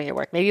not enjoying your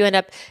work. Maybe you end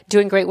up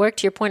doing great work,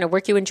 to your point, of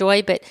work you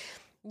enjoy, but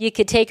you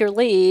could take or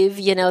leave,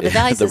 the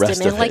value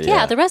system,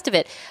 the rest of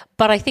it.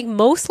 But I think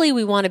mostly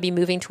we want to be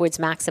moving towards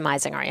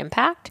maximizing our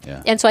impact.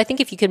 Yeah. And so I think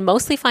if you can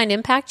mostly find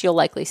impact, you'll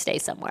likely stay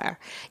somewhere,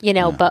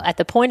 but at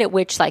the point at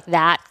which like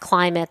that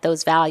climate,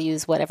 those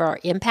values, whatever are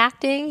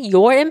impacting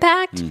your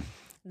impact,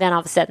 then all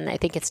of a sudden I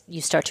think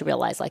you start to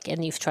realize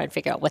and you try and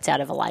figure out what's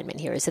out of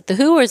alignment here. Is it the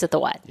who or is it the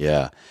what?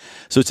 Yeah.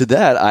 So to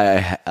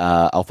that,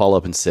 I'll follow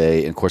up and say,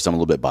 and of course I'm a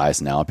little bit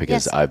biased now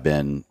because I've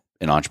been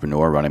an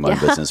entrepreneur running my own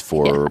business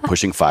for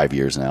pushing 5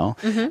 years now.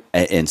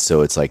 And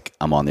so it's like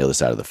I'm on the other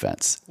side of the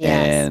fence. Yes.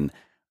 And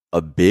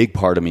a big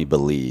part of me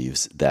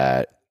believes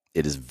that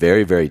it is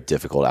very, very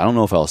difficult. I don't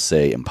know if I'll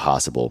say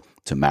impossible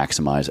to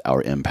maximize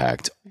our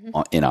impact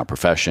in our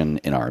profession,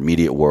 in our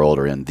immediate world,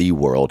 or in the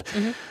world,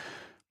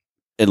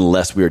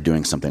 unless we are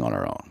doing something on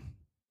our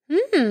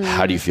own.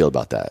 How do you feel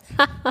about that?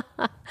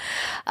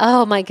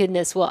 Oh my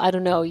goodness. Well, I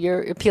don't know.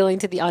 You're appealing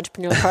to the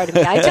entrepreneur part of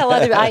me. I tell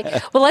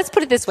well, let's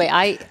put it this way.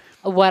 I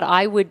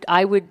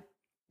would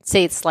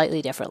say it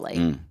slightly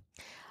differently.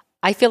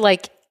 I feel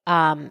like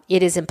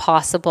it is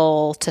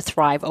impossible to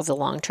thrive over the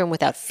long term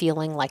without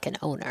feeling like an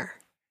owner.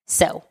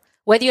 So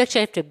whether you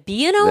actually have to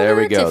be an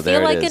owner to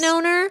feel like an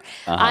owner,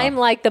 I'm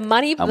like the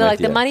money.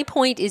 The money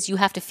point is you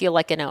have to feel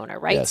like an owner,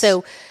 right? Yes.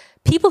 So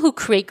people who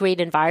create great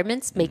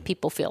environments make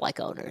people feel like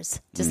owners.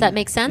 Does that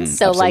make sense?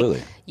 So absolutely.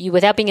 like you,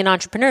 without being an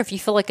entrepreneur, if you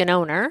feel like an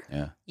owner,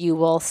 you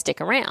will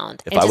stick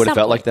around. If I would have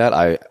felt like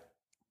that,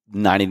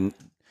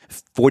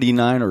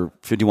 49 or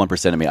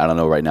 51% of me, I don't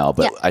know right now,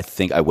 but I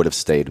think I would have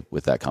stayed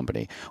with that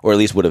company, or at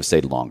least would have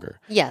stayed longer.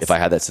 Yes. If I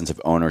had that sense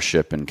of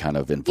ownership and kind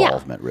of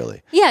involvement,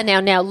 really. Yeah.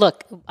 Now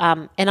look,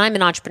 and I'm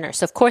an entrepreneur.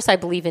 So of course I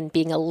believe in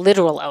being a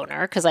literal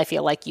owner because I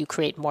feel like you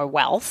create more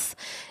wealth,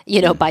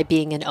 by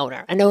being an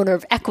owner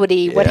of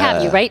equity, what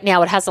have you, right?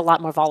 Now it has a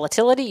lot more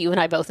volatility. You and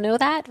I both know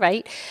that,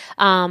 right?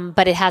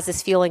 But it has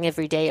this feeling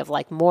every day of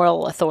like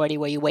moral authority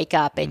where you wake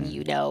up and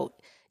you know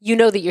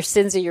that your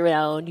sins are your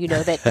own. You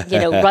know that,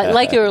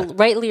 like you're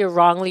rightly or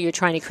wrongly, you're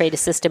trying to create a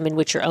system in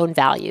which your own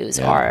values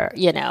are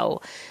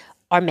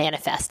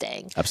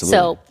manifesting.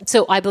 Absolutely.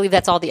 So I believe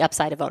that's all the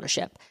upside of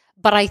ownership.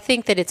 But I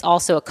think that it's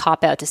also a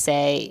cop-out to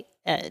say,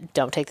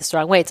 don't take this the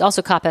wrong way. It's also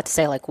a cop-out to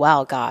say like,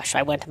 well, gosh,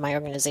 I went to my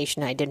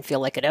organization and I didn't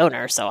feel like an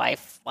owner, so I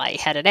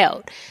headed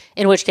out.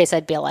 In which case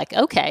I'd be like,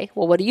 okay,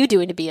 well, what are you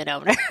doing to be an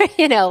owner?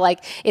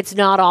 Like it's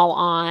not all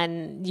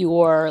on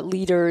your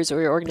leaders or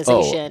your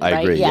organization, right?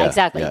 I agree. Yeah,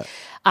 exactly. Yeah.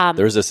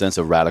 There's a sense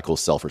of radical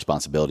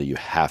self-responsibility you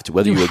have to,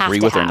 whether you agree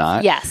with or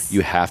not,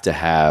 you have to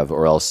have,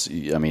 or else,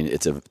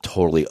 it's a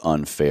totally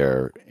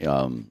unfair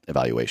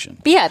evaluation.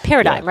 But yeah,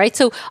 paradigm, right?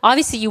 So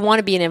obviously you want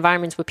to be in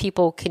environments where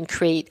people can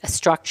create a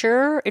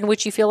structure in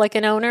which you feel like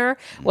an owner,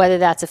 whether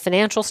that's a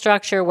financial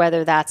structure,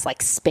 whether that's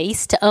like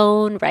space to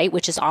own, right?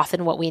 Which is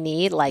often what we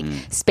need, like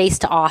space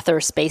to author,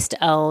 space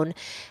to own.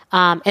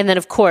 And then,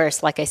 of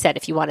course, like I said,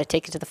 if you want to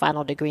take it to the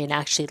final degree and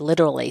actually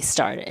literally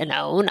start and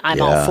own,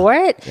 I'm all for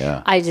it.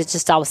 Yeah. I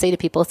just always say to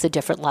people, it's a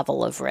different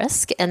level of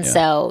risk. And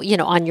so,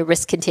 on your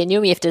risk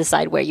continuum, you have to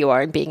decide where you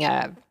are in being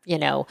a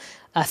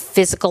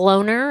physical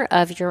owner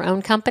of your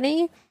own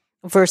company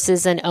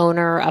versus an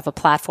owner of a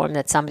platform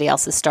that somebody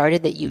else has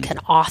started that you can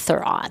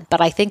author on. But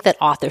I think that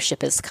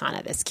authorship is kind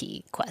of this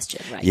key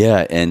question, right?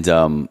 Yeah.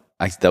 And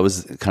that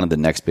was kind of the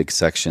next big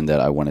section that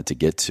I wanted to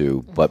get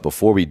to. But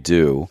before we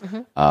do,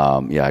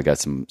 I got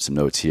some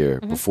notes here.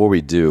 Before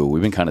we do,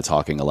 we've been kind of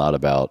talking a lot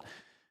about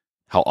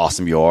how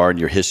awesome you are and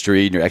your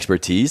history and your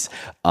expertise.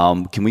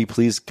 Can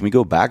we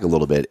go back a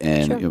little bit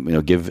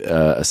and give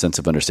a sense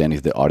of understanding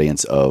to the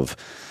audience of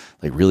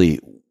like really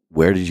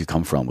where did you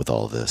come from with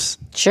all of this?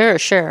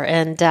 Sure.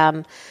 And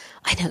I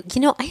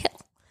know, I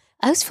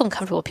always feel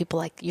uncomfortable with people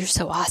like, you're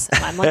so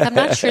awesome. I'm like, I'm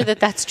not sure that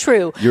that's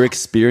true. Your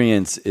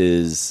experience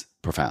is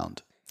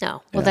profound.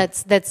 No. Well,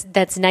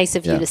 that's nice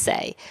of you to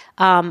say.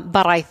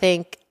 But I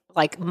think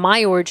like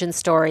my origin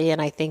story,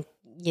 and I think,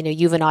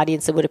 you have an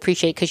audience that would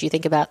appreciate because you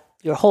think about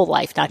your whole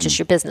life, not just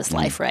your business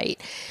life,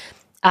 right?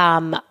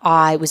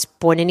 I was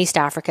born in East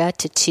Africa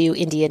to 2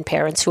 Indian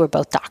parents who were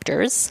both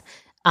doctors.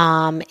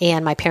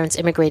 And my parents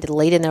immigrated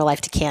late in their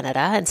life to Canada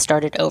and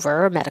started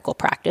over medical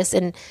practice.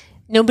 And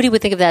nobody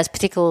would think of that as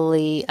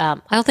particularly, I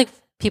don't think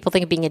people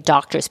think of being a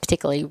doctor as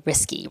particularly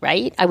risky,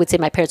 right? I would say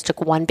my parents took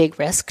one big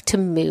risk to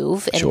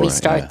move and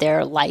restart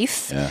their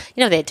life.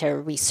 Yeah. They had to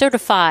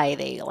recertify.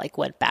 They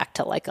went back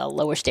to a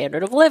lower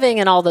standard of living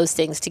and all those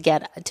things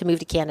to move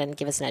to Canada and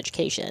give us an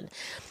education.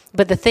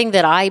 But the thing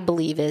that I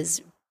believe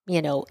is,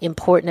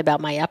 important about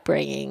my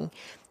upbringing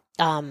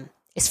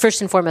is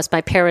first and foremost,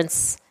 my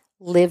parents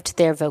lived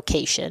their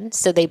vocation.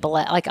 So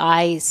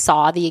I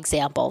saw the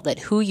example that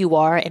who you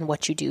are and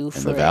what you do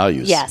for the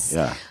values. Yes.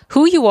 Yeah.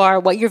 Who you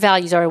are, what your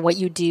values are, and what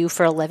you do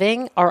for a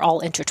living are all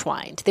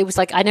intertwined. There was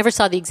I never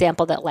saw the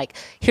example that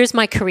here's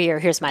my career,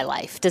 here's my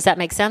life. Does that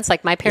make sense?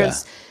 My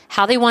parents,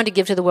 how they wanted to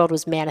give to the world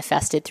was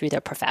manifested through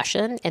their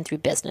profession and through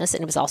business,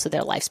 and it was also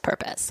their life's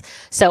purpose.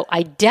 So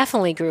I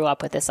definitely grew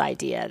up with this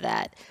idea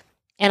that,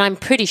 and I'm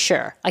pretty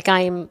sure,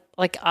 I'm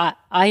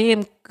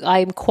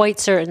quite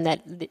certain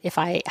that if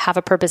I have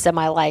a purpose in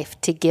my life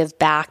to give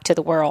back to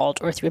the world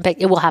or through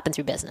impact, it will happen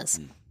through business.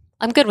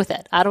 I'm good with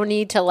it. I don't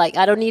need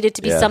it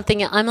to be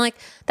something. I'm like,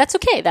 that's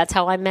okay. That's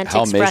how I'm meant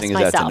to express myself. How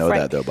amazing is that to know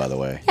that, though, by the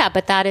way? Yeah,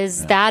 but that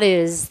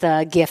is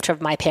the gift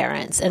of my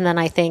parents. And then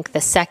I think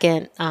the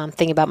second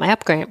thing about my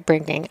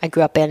upbringing, I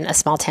grew up in a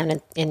small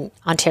town in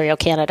Ontario,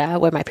 Canada,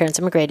 where my parents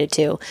immigrated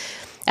to.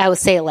 I would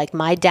say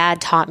my dad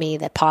taught me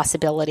that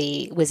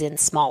possibility was in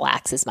small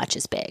acts as much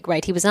as big,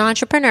 right? He was an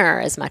entrepreneur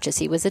as much as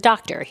he was a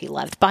doctor. He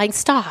loved buying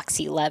stocks.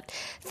 He loved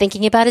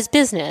thinking about his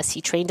business.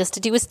 He trained us to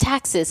do his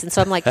taxes. And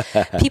so I'm like,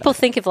 people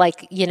think of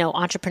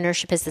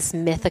entrepreneurship as this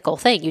mythical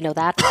thing,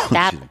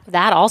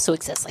 that also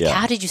exists.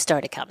 How did you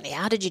start a company?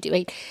 How did you do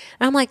it?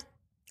 And I'm like,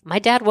 my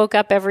dad woke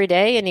up every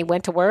day and he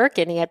went to work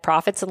and he had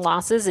profits and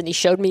losses and he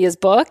showed me his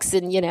books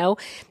and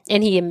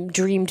he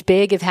dreamed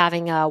big of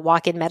having a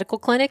walk-in medical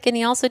clinic, and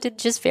he also did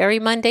just very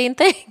mundane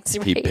things.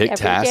 Right? He picked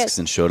tasks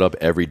and showed up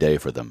every day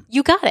for them.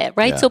 You got it,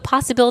 right? Yeah. So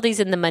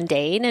possibilities in the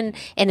mundane and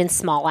in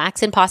small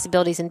acts, and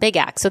possibilities in big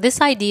acts. So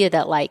this idea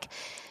that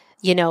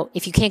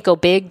if you can't go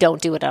big,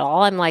 don't do it at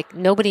all. I'm like,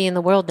 nobody in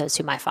the world knows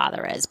who my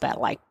father is, but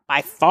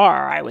by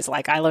far, I was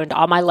I learned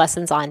all my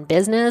lessons on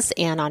business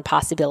and on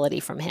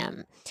possibility from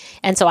him.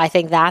 And so I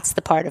think that's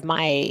the part of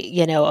my,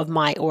 of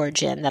my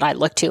origin that I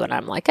look to, and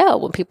I'm like, oh,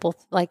 when people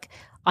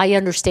I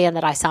understand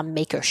that I saw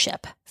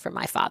makership from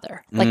my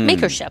father,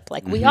 makership,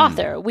 we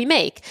author, we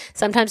make.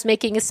 Sometimes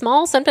making is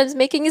small, sometimes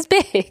making is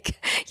big.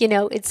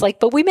 It's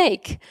but we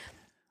make.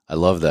 I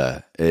love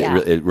that.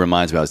 It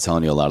reminds me, I was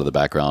telling you a lot of the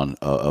background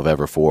of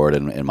Everford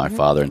and my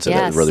father, and so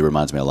that really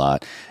reminds me a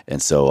lot.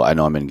 And so I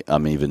know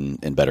I'm even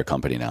in better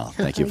company now.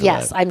 Thank you for that.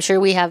 Yes, I'm sure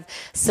we have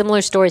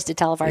similar stories to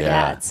tell of our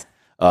dads.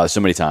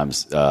 So many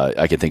times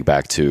I can think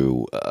back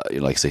to,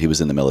 like I said, he was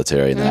in the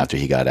military, and then after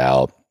he got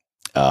out,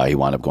 he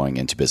wound up going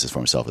into business for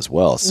himself as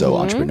well. So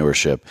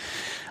entrepreneurship,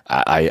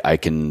 I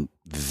can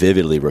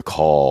vividly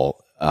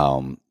recall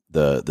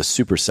the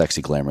super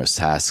sexy glamorous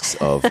tasks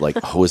of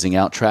hosing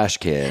out trash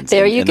cans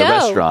in the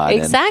restaurant.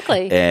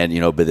 Exactly. And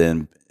but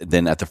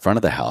then at the front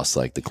of the house,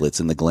 the glitz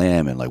and the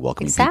glam, and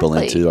welcoming people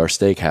into our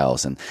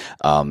steakhouse,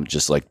 and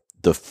just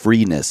the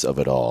freeness of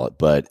it all.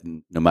 But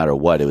no matter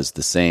what, it was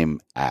the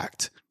same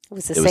act. It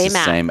was the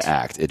same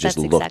act. It just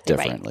looked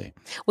differently.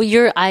 Right. Well,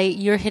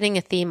 you're hitting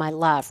a theme I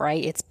love,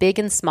 right? It's big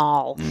and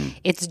small.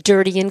 It's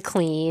dirty and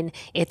clean.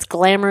 It's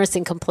glamorous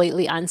and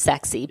completely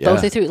unsexy. Yeah.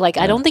 Both are through.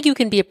 I don't think you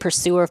can be a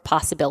pursuer of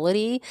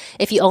possibility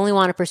if you only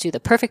want to pursue the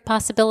perfect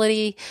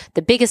possibility,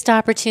 the biggest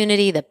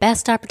opportunity, the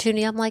best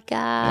opportunity. I'm like,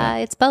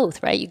 it's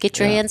both, right? You get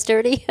your hands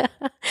dirty,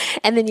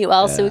 and then you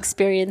also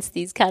experience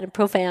these kind of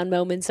profound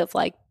moments of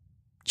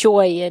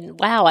joy and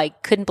wow, I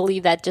couldn't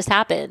believe that just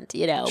happened.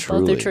 Both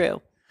are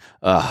true.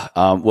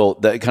 Well,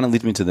 that kind of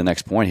leads me to the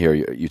next point here.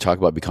 You talk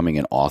about becoming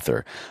an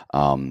author.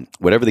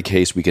 Whatever the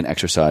case, we can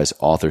exercise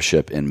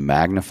authorship and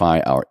magnify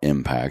our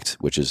impact,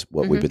 which is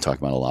what we've been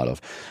talking about a lot of.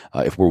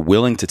 If we're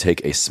willing to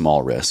take a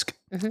small risk,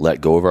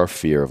 let go of our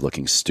fear of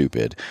looking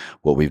stupid,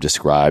 what we've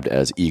described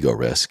as ego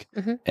risk,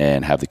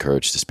 and have the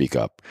courage to speak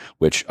up,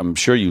 which I'm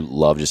sure you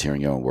love just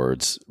hearing your own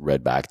words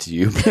read back to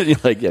you. But you're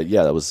like,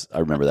 yeah, I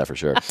remember that for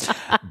sure.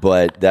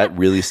 But that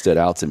really stood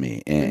out to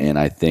me. And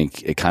I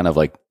think it kind of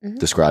like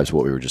describes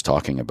what we were just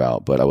talking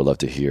about. But I would love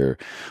to hear,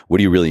 what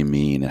do you really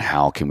mean, and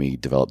how can we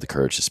develop the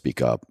courage to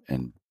speak up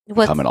and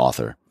become an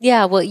author?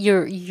 Yeah, well,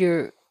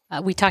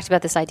 we talked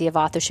about this idea of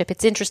authorship.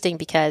 It's interesting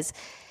because,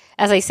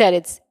 as I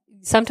said,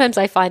 sometimes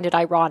I find it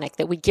ironic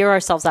that we gear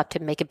ourselves up to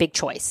make a big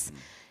choice.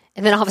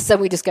 And then all of a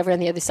sudden we discover on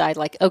the other side,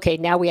 like, okay,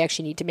 now we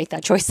actually need to make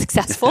that choice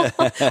successful,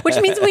 which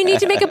means we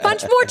need to make a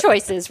bunch more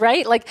choices,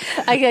 right? Like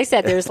I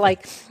said, there's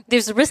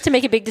a risk to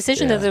make a big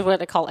decision, and there's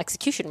what I call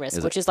execution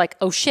risk, which is like,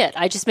 oh shit,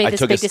 I just made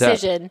this big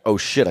decision. Oh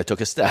shit, I took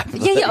a step.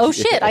 Yeah. Oh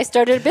shit, I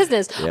started a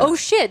business. Yeah. Oh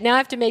shit, now I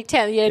have to make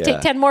 10. Take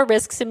 10 more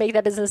risks to make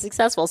that business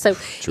successful. So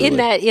in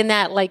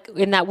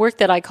that work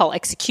that I call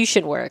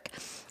execution work,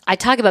 I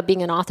talk about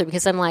being an author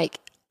because I'm like,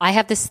 I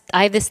have this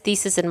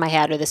thesis in my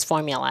head, or this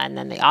formula, and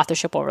then the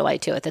authorship will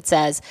relate to it, that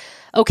says,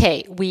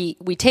 okay, we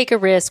take a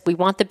risk, we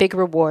want the big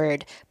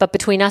reward, but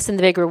between us and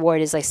the big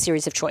reward is a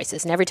series of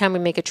choices. And every time we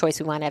make a choice,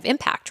 we want to have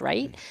impact,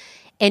 right?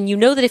 And you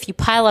know that if you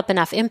pile up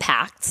enough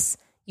impacts,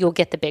 you'll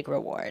get the big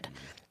reward,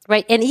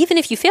 right? And even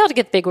if you fail to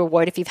get the big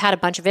reward, if you've had a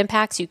bunch of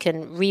impacts, you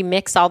can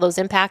remix all those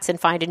impacts and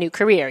find a new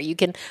career. You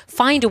can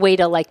find a way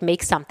to like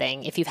make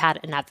something if you've had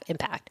enough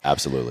impact.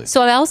 Absolutely.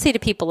 So I always say to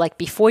people, like,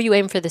 before you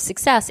aim for the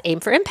success, aim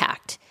for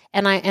impact.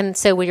 And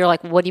so when you're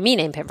like, what do you mean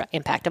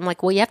impact? I'm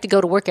like, well, you have to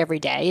go to work every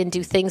day and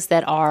do things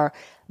that are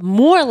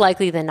more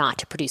likely than not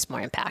to produce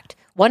more impact.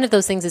 One of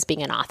those things is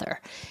being an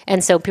author.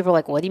 And so people are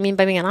like, what do you mean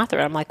by being an author?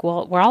 I'm like,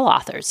 well, we're all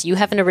authors. You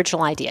have an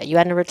original idea. You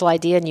had an original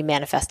idea and you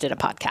manifested a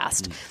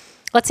podcast.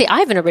 Let's say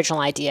I have an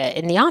original idea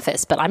in the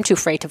office, but I'm too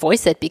afraid to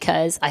voice it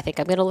because I think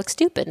I'm going to look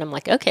stupid. And I'm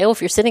like, okay, well,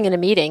 if you're sitting in a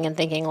meeting and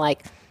thinking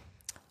like,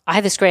 I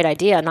have this great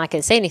idea, I'm not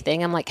going to say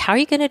anything. I'm like, how are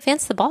you going to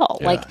advance the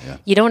ball?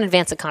 You don't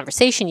advance a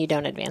conversation, you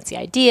don't advance the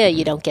idea,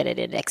 you don't get it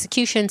in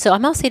execution. So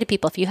I'm also say to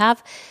people, if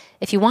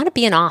you want to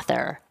be an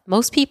author,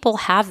 most people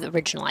have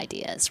original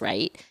ideas,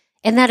 right?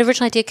 And that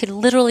original idea could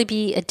literally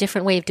be a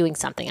different way of doing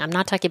something. I'm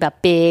not talking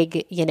about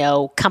big,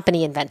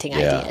 company inventing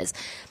ideas.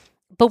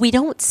 But we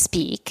don't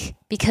speak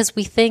because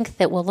we think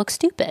that we'll look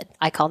stupid.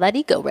 I call that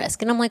ego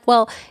risk. And I'm like,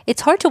 well,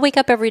 it's hard to wake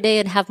up every day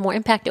and have more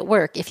impact at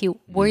work if you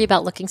worry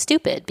about looking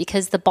stupid,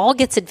 because the ball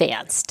gets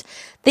advanced.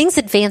 Things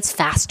advance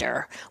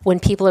faster when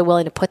people are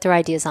willing to put their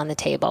ideas on the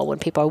table, when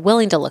people are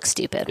willing to look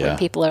stupid, when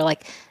people are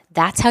like,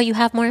 that's how you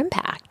have more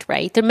impact,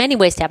 right? There are many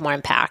ways to have more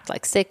impact,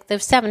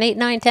 there's 7, 8,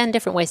 9, 10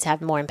 different ways to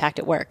have more impact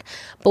at work.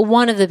 But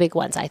one of the big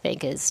ones, I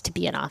think, is to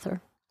be an author.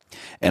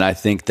 And I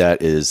think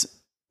that is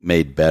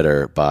made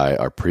better by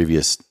our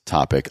previous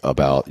topic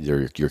about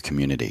your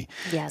community.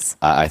 Yes.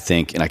 I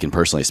think, and I can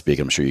personally speak,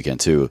 I'm sure you can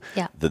too,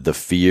 the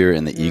fear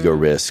and the ego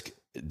risk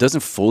doesn't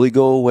fully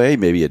go away.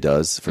 Maybe it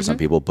does for some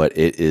people, but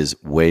it is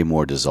way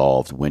more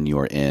dissolved when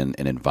you're in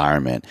an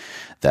environment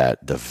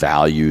that the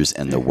values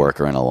and the work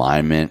are in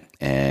alignment,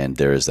 and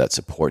there is that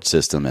support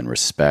system and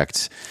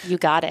respect. You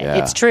got it. Yeah.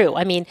 It's true.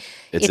 I mean,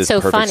 it's so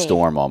perfect funny.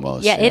 Storm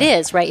almost. Yeah, it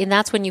is, right? And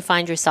that's when you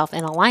find yourself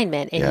in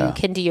alignment and you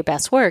can do your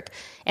best work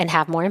and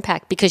have more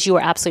impact, because you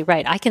are absolutely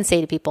right. I can say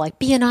to people like,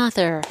 be an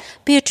author,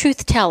 be a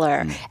truth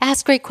teller,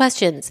 ask great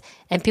questions.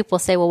 And people will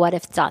say, well, what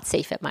if it's not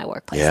safe at my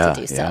workplace to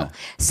do so?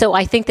 So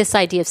I think this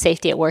idea of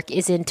safety at work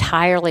is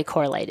entirely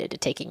correlated to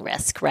taking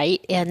risk,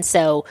 right? And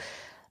so,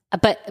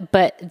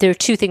 but there are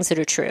two things that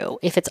are true.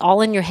 If it's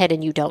all in your head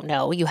and you don't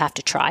know, you have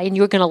to try, and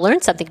you're going to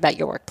learn something about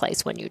your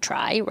workplace when you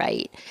try,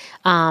 right?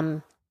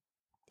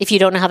 If you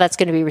don't know how that's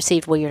going to be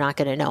received, well, you're not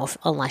going to know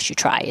unless you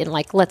try. And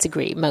let's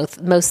agree,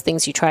 most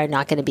things you try are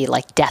not going to be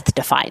death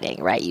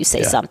defining, right? You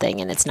say something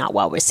and it's not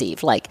well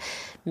received.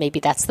 Maybe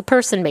that's the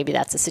person, maybe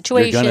that's the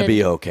situation. You're going to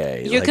be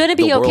okay. You're going to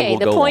be okay.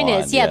 The point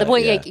is,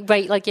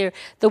 right?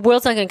 The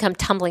world's not going to come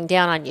tumbling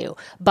down on you.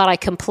 But I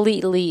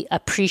completely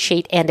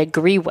appreciate and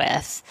agree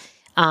with,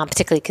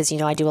 particularly because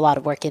I do a lot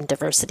of work in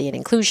diversity and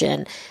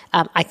inclusion.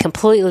 I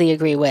completely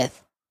agree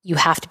with, you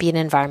have to be in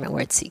an environment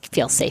where it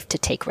feels safe to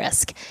take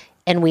risk.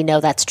 And we know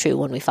that's true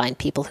when we find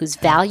people whose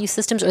value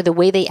systems or the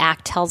way they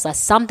act tells us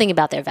something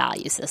about their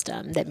value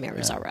system that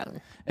mirrors our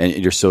own. And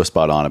you're so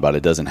spot on about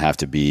it doesn't have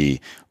to be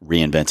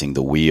reinventing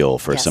the wheel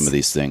for some of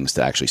these things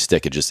to actually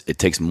stick. It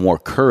takes more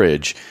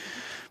courage.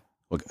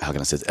 How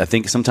can I say this? I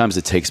think sometimes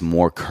it takes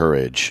more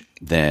courage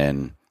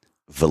than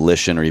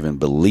volition or even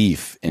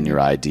belief in your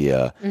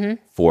idea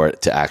for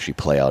it to actually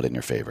play out in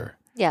your favor.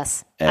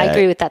 Yes, I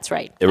agree with that's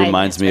right. It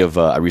reminds me of,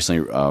 I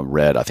recently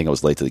read, I think I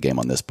was late to the game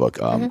on this book,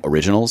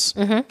 Originals.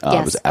 It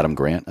was Adam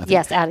Grant, I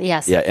think.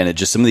 Yes. Yeah, and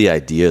just some of the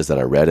ideas that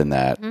I read in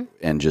that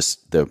and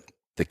just the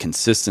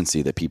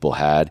consistency that people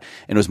had.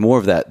 And it was more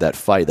of that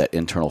fight, that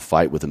internal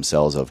fight with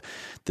themselves of,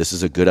 this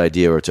is a good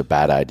idea or it's a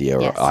bad idea,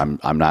 or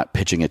I'm not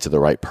pitching it to the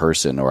right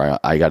person, or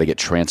I got to get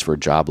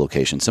transferred job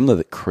location. Some of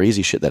the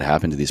crazy shit that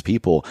happened to these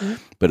people,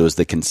 but it was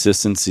the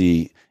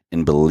consistency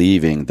in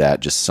believing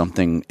that just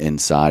something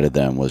inside of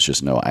them was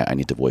just, no, I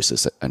need to voice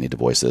this. I need to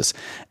voice this.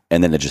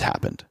 and then it just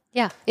happened.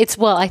 Yeah.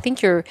 I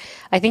think you're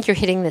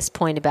hitting this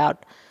point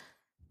about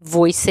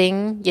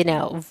voicing,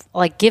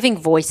 like giving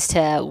voice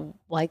to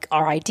like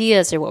our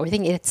ideas or what we're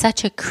thinking. It's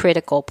such a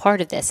critical part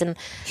of this. And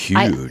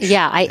huge.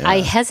 I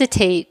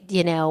hesitate,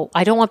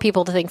 I don't want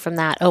people to think from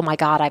that, oh my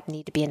God, I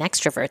need to be an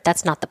extrovert.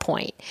 That's not the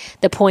point.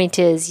 The point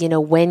is,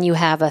 when you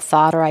have a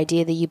thought or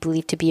idea that you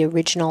believe to be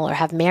original or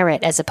have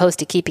merit, as opposed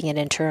to keeping it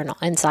internal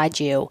inside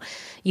you,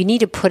 you need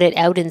to put it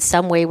out in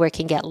some way where it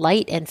can get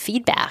light and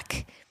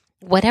feedback,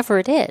 whatever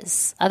it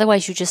is.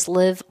 Otherwise, you just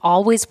live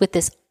always with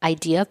this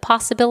idea of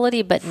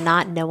possibility, but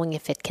not knowing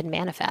if it can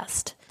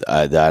manifest.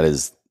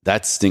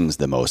 That stings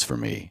the most for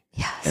me.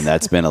 Yes. And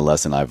that's been a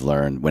lesson I've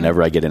learned.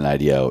 Whenever I get an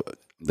idea,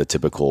 the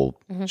typical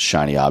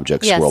shiny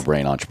object, squirrel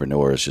brain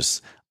entrepreneur is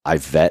just, I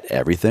vet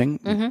everything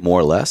more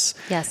or less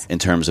in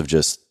terms of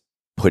just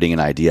putting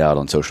an idea out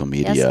on social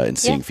media and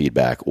seeing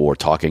feedback, or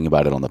talking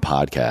about it on the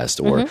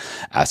podcast, or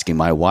asking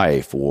my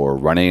wife, or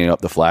running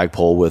up the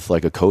flagpole with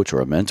like a coach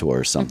or a mentor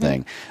or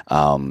something.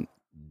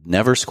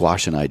 Never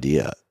squash an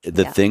idea.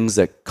 The things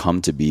that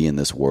come to be in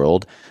this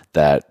world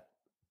that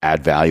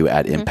add value,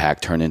 add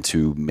impact, turn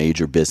into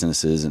major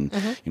businesses and,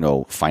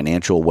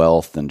 financial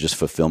wealth and just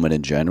fulfillment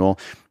in general.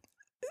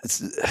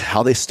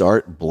 How they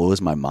start blows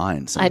my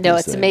mind. I know,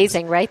 it's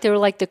amazing, right? They were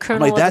like the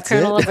kernel of a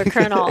kernel of a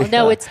kernel.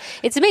 No,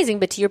 it's amazing.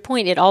 But to your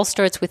point, it all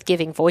starts with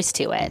giving voice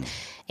to it.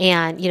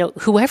 And,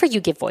 whoever you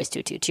give voice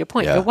to your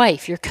point, your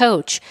wife, your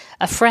coach,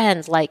 a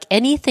friend, like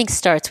anything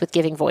starts with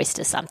giving voice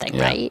to something,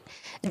 right?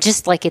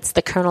 Just like it's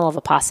the kernel of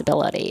a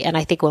possibility. And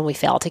I think when we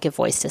fail to give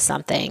voice to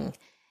something,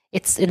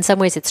 it's in some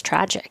ways it's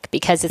tragic,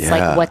 because it's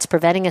like what's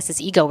preventing us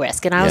is ego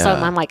risk. And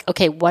I'm like,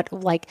 okay,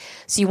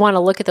 so you want to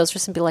look at those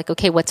risks and be like,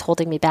 okay, what's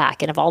holding me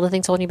back? And of all the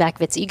things holding you back,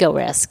 if it's ego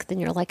risk, then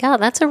you're like, oh,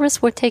 that's a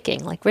risk worth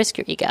taking. Like, risk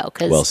your ego.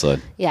 Well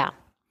said. Yeah.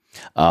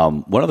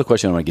 One other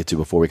question I want to get to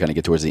before we kind of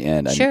get towards the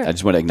end. Sure. I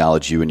just want to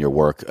acknowledge you and your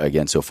work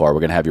again so far.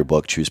 We're going to have your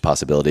book, Choose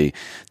Possibility,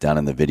 down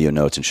in the video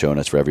notes and show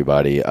notes for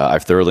everybody.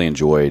 I've thoroughly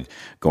enjoyed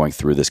going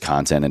through this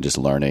content and just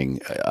learning.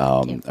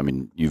 I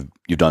mean, you've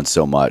done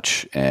so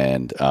much,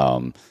 and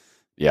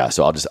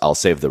so I'll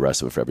save the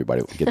rest of it for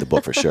everybody. We'll get the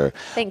book for sure.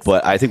 Thanks.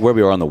 But I think where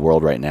we are in the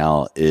world right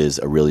now is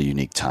a really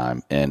unique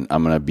time. And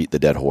I'm going to beat the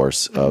dead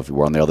horse of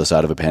we're on the other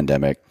side of a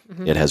pandemic.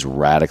 It has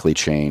radically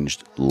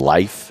changed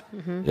life.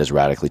 It has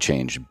radically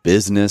changed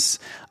business.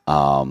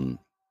 All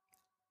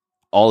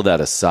of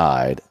that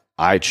aside,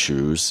 I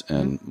choose,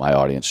 and my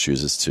audience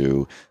chooses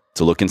to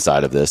look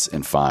inside of this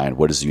and find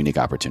what is the unique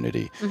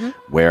opportunity.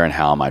 Where and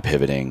how am I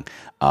pivoting?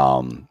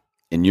 In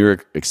your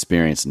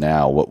experience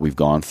now, what we've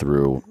gone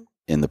through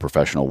in the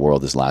professional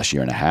world this last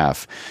year and a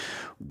half,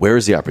 where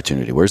is the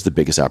opportunity? Where's the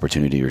biggest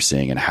opportunity you're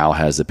seeing? And how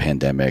has the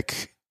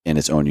pandemic in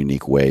its own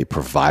unique way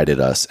provided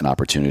us an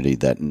opportunity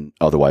that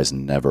otherwise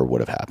never would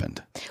have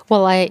happened?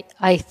 Well,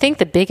 I think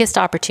the biggest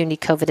opportunity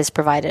COVID has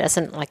provided us,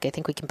 and like I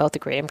think we can both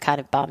agree, I'm kind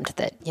of bummed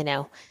that,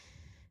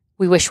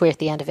 we wish we're at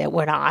the end of it.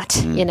 We're not,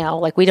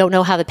 like we don't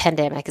know how the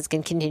pandemic is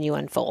going to continue to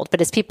unfold. But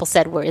as people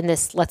said, we're in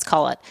this, let's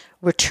call it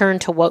return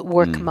to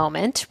work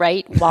moment,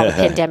 right? While the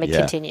pandemic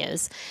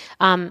continues.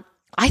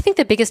 I think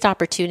the biggest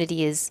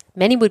opportunity is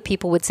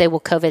people would say, well,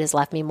 COVID has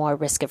left me more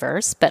risk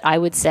averse, but I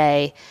would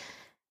say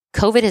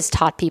COVID has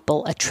taught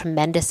people a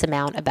tremendous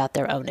amount about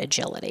their own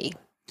agility.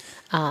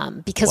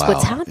 Because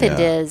what's happened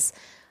is,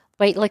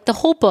 right, like the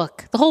whole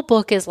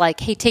book is like,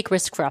 hey, take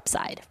risk for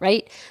upside,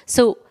 right?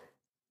 So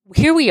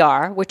here we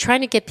are, we're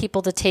trying to get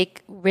people to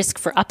take risk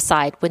for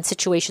upside when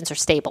situations are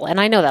stable. And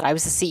I know that I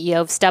was the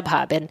CEO of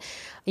StubHub, and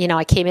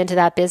I came into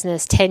that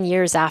business 10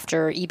 years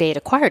after eBay had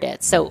acquired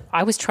it. So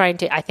I was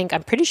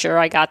I'm pretty sure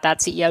I got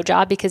that CEO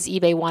job because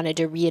eBay wanted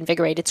to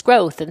reinvigorate its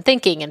growth and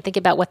think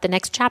about what the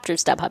next chapter of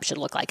StubHub should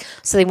look like.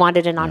 So they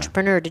wanted an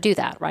entrepreneur to do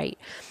that, right?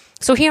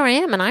 So here I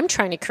am, and I'm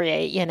trying to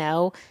create,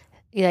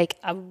 like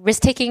a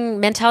risk-taking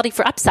mentality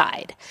for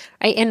upside,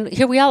 right? And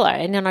here we all are.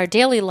 And in our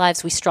daily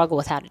lives, we struggle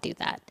with how to do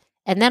that.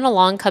 And then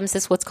along comes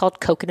this what's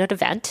called coconut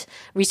event.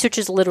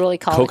 Researchers literally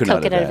call it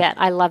coconut event.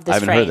 I love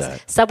this phrase. Heard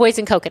that. Subways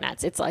and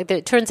coconuts. It's like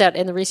it turns out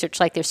in the research,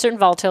 like there's certain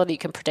volatility you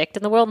can predict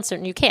in the world and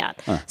certain you can't.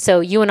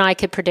 So you and I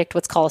could predict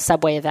what's called a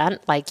subway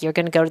event. Like you're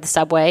going to go to the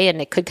subway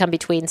and it could come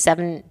between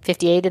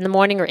 7:58 in the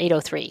morning or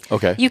 8:03.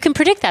 Okay. You can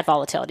predict that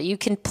volatility. You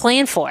can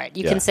plan for it.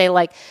 You can say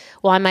like,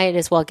 well, I might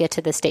as well get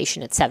to the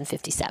station at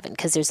 7:57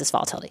 because there's this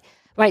volatility.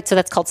 Right, so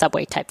that's called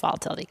subway type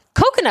volatility.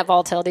 Coconut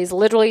volatility is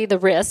literally the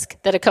risk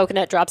that a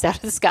coconut drops out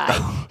of the sky,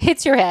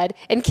 hits your head,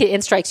 and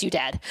strikes you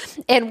dead.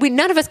 And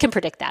none of us can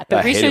predict that.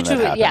 But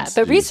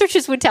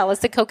researchers would tell us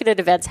that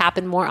coconut events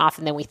happen more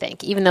often than we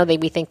think, even though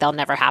we think they'll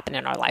never happen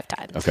in our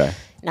lifetime. Okay.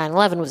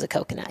 9/11 was a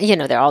coconut.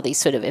 There are all these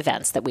sort of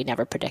events that we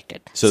never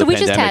predicted. So the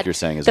pandemic you're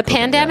saying is the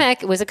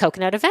pandemic was a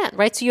coconut event,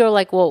 right? So you're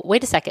like, well,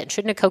 wait a second.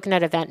 Shouldn't a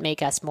coconut event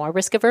make us more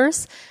risk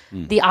averse?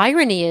 The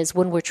irony is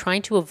when we're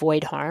trying to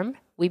avoid harm,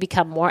 we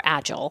become more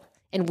agile,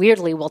 and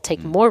weirdly, we'll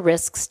take more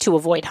risks to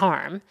avoid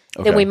harm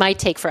than we might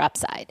take for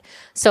upside.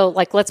 So,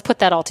 like, let's put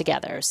that all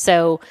together.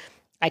 So,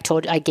 I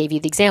gave you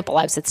the example.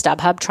 I was at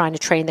StubHub trying to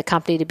train the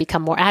company to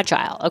become more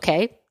agile.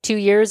 Okay, 2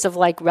 years of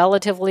like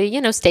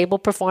relatively, stable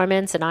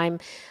performance,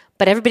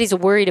 but everybody's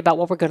worried about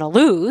what we're going to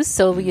lose.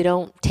 So you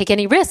don't take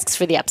any risks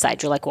for the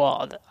upside. You're like,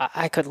 well,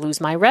 I could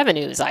lose my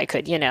revenues. I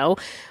could,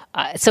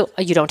 so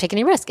you don't take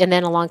any risk. And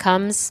then along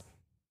comes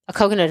a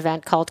coconut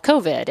event called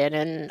COVID. And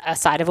in a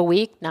side of a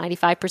week,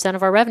 95%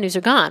 of our revenues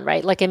are gone,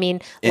 right? Like,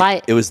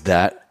 it was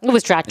that. It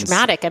was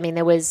dramatic.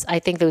 I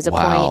think there was a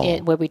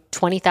point where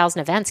 20,000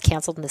 events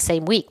canceled in the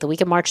same week, the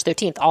week of March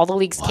 13th, all the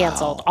leagues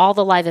canceled, all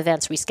the live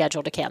events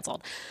rescheduled or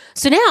canceled.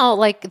 So now,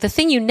 like, the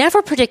thing you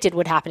never predicted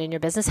would happen in your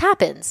business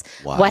happens.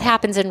 Wow. What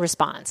happens in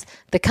response?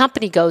 The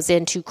company goes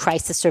into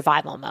crisis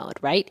survival mode,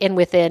 right? And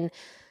within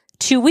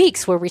 2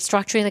 weeks, we're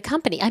restructuring the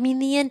company.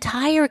 The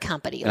entire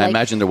company. And I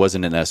imagine there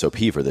wasn't an SOP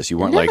for this. You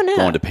weren't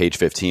going to page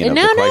 15 of the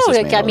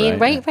crisis manual,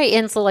 right.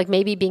 And so, like,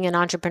 maybe being an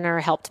entrepreneur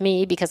helped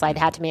me because I'd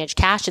had to manage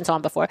cash and so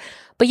on before.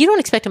 But you don't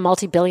expect a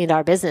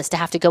multi-billion-dollar business to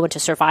have to go into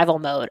survival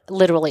mode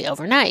literally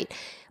overnight.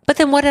 But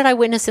then what did I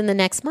witness in the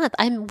next month?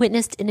 I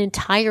witnessed an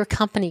entire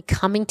company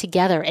coming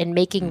together and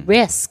making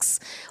risks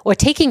or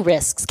taking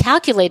risks,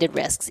 calculated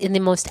risks in the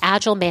most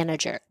agile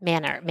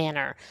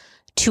manner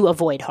to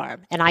avoid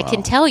harm. And I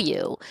can tell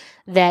you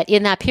that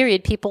in that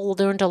period, people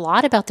learned a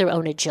lot about their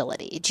own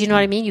agility. Do you know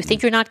what I mean? You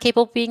think you're not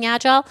capable of being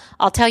agile?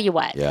 I'll tell you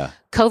what. Yeah.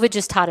 COVID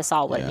just taught us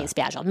all what it means to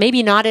be agile.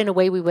 Maybe not in a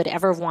way we would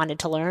ever have wanted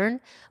to learn,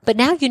 but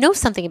now you know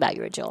something about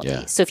your agility.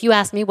 Yeah. So if you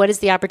ask me, what is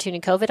the opportunity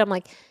in COVID? I'm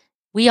like,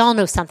 we all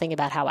know something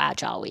about how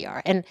agile we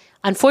are. And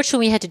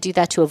unfortunately, we had to do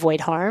that to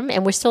avoid harm.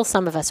 And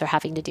some of us are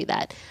having to do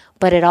that.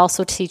 But it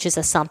also teaches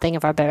us something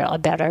of our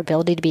better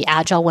ability to be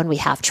agile when we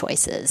have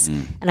choices.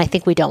 And I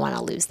think we don't want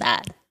to lose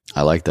that.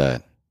 I like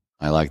that.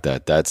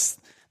 That's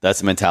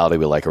the mentality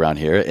we like around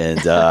here. And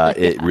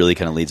it really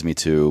kind of leads me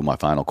to my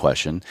final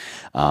question.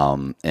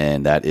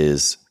 And that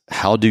is,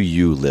 how do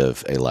you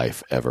live a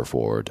life ever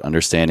forward?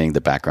 Understanding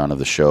the background of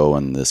the show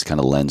and this kind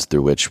of lens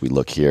through which we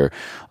look here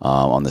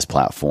on this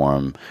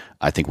platform,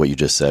 I think what you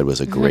just said was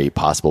a great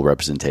possible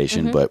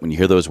representation. But when you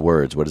hear those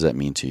words, what does that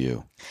mean to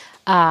you?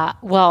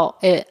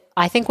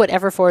 I think what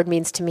ever forward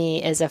means to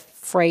me is a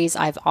phrase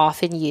I've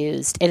often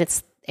used, and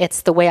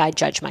it's the way I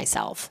judge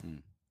myself,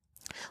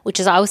 which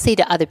is I always say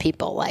to other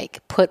people,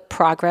 like, put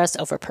progress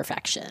over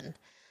perfection.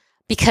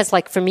 Because,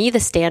 like, for me, the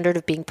standard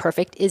of being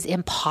perfect is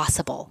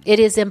impossible. It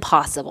is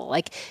impossible.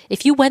 Like,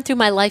 if you went through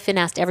my life and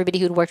asked everybody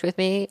who'd worked with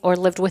me or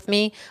lived with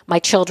me, my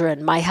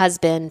children, my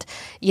husband,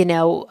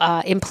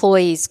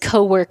 employees,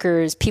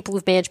 coworkers, people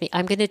who've managed me,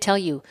 I'm going to tell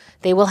you,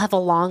 they will have a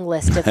long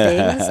list of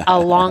things, a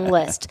long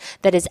list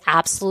that is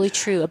absolutely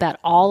true about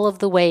all of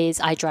the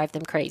ways I drive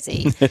them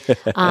crazy.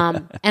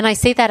 And I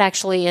say that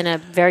actually in a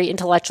very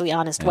intellectually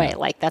honest way.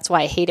 Like, that's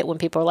why I hate it when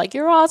people are like,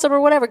 you're awesome or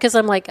whatever, because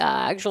I'm like,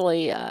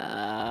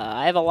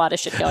 I have a lot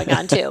of shit going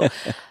on too.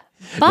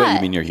 But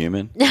you mean you're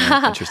human?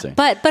 Interesting.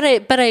 But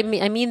I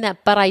mean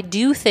that. But I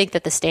do think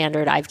that the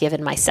standard I've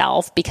given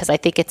myself, because I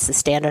think it's the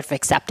standard of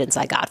acceptance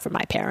I got from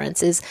my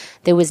parents, is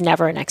there was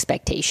never an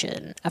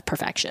expectation of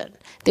perfection.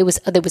 There was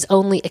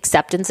only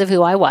acceptance of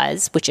who I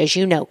was, which, as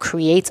you know,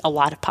 creates a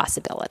lot of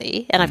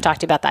possibility. And I've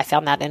talked about that. I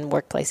found that in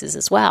workplaces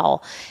as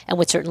well, and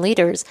with certain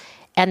leaders.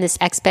 And this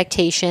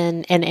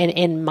expectation, and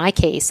in my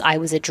case, I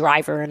was a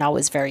driver, and I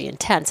was very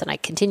intense, and I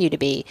continue to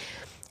be.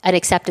 An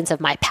acceptance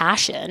of my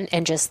passion,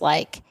 and just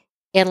that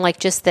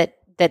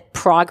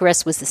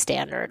progress was the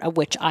standard of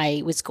which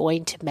I was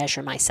going to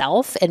measure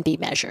myself and be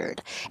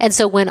measured. And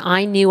so when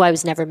I knew I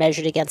was never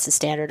measured against the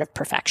standard of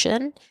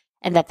perfection,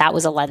 and that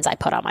was a lens I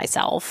put on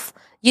myself,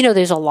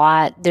 there's a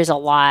lot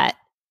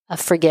of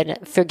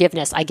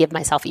forgiveness I give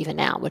myself even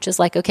now, which is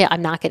like, okay,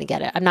 I'm not going to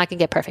get it. I'm not going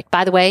to get perfect.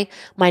 By the way,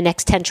 my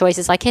next 10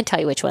 choices, I can't tell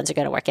you which ones are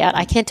going to work out.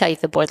 I can't tell you if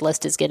the board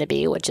list is going to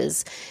be, which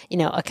is,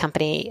 a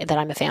company that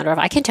I'm a founder of.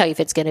 I can't tell you if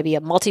it's going to be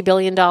a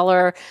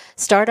multi-billion-dollar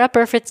startup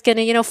or if it's going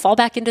to, fall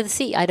back into the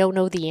sea. I don't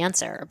know the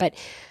answer, but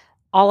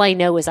all I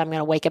know is I'm going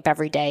to wake up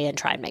every day and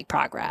try and make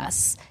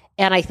progress.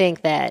 And I think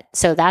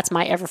so that's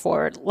my ever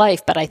forward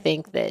life. But I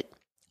think that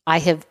I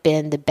have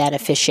been the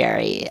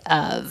beneficiary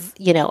of,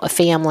 a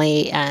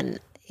family and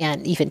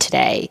even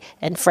today,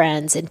 and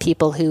friends and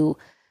people who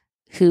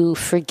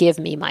forgive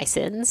me my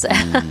sins.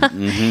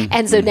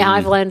 And so now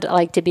I've learned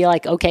to be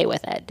okay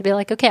with it, to be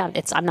okay,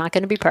 I'm not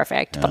going to be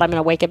perfect, but I'm going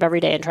to wake up every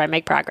day and try and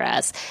make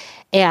progress.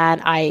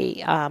 And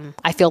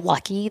I feel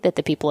lucky that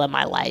the people in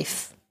my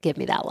life give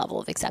me that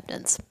level of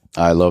acceptance.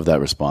 I love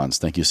that response.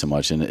 Thank you so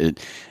much. And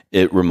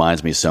it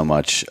reminds me so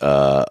much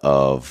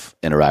of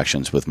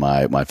interactions with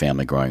my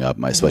family growing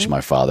up, especially my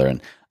father.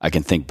 And I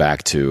can think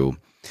back to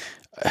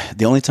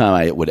the only time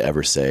I would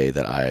ever say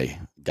that I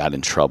got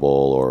in trouble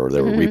or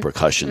there were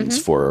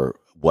repercussions for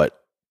what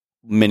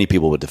many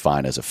people would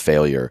define as a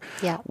failure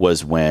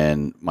was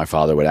when my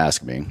father would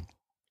ask me,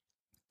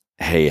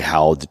 hey,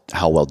 how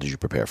well did you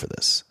prepare for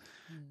this?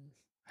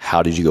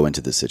 How did you go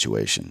into this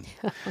situation?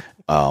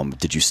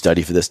 Did you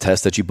study for this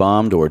test that you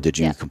bombed, or did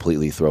you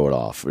completely throw it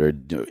off? Or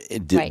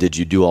did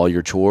you do all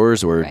your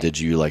chores, or did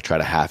you try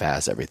to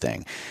half-ass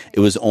everything?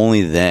 It was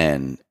only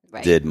then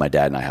did my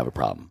dad and I have a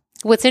problem.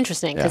 What's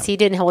interesting, because he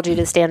didn't hold you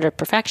to the standard of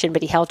perfection,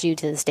 but he held you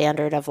to the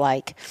standard of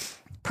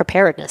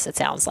preparedness, it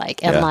sounds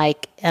like. And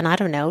and I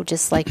don't know,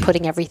 just like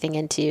putting everything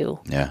into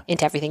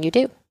everything you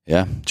do.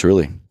 Yeah,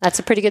 truly. That's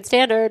a pretty good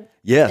standard.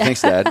 Yeah,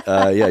 thanks, Dad.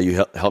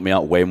 You helped me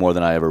out way more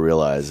than I ever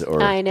realized or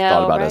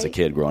thought about as a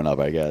kid growing up,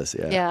 I guess.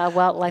 Yeah,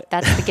 well, like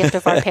that's the gift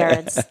of our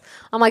parents.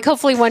 I'm like,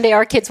 hopefully one day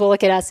our kids will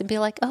look at us and be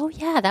like, oh,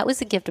 yeah, that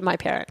was a gift of my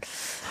parent.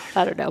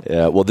 I don't know.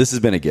 Yeah, well, this has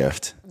been a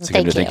gift.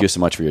 Thank you so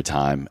much for your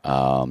time.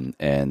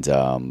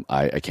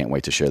 I can't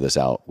wait to share this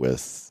out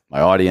with my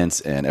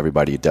audience and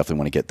everybody. You definitely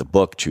want to get the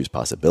book, Choose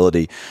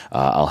Possibility.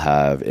 I'll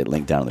have it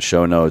linked down in the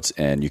show notes,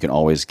 and you can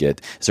always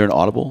get. Is there an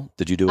Audible?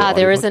 Did you do it?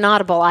 There is an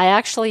Audible. I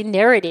actually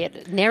narrated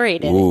it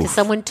because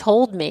someone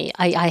told me.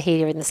 I hate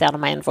hearing the sound of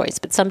my own voice,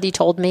 but somebody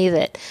told me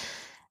that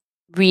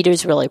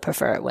readers really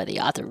prefer it when the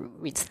author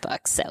reads the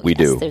book. So we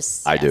do.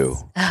 I do.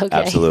 Okay.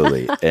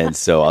 Absolutely. And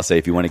so I'll say,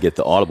 if you want to get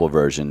the Audible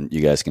version,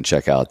 you guys can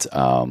check out.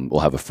 We'll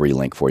have a free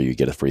link for you. You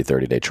get a free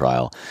 30-day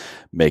trial.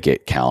 Make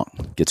it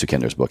count. Get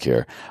Sukhinder's book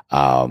here.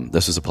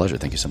 This was a pleasure.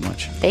 Thank you so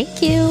much.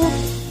 Thank you.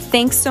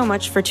 Thanks so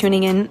much for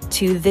tuning in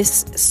to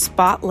this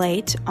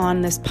spotlight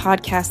on this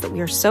podcast that we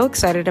are so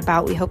excited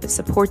about. We hope it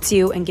supports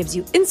you and gives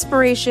you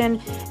inspiration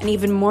and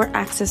even more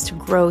access to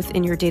growth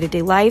in your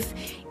day-to-day life.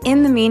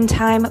 In the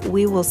meantime,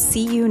 we will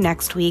see you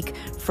next week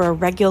for a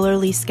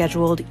regularly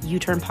scheduled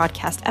U-Turn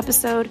podcast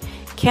episode.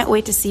 Can't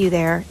wait to see you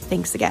there.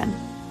 Thanks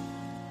again.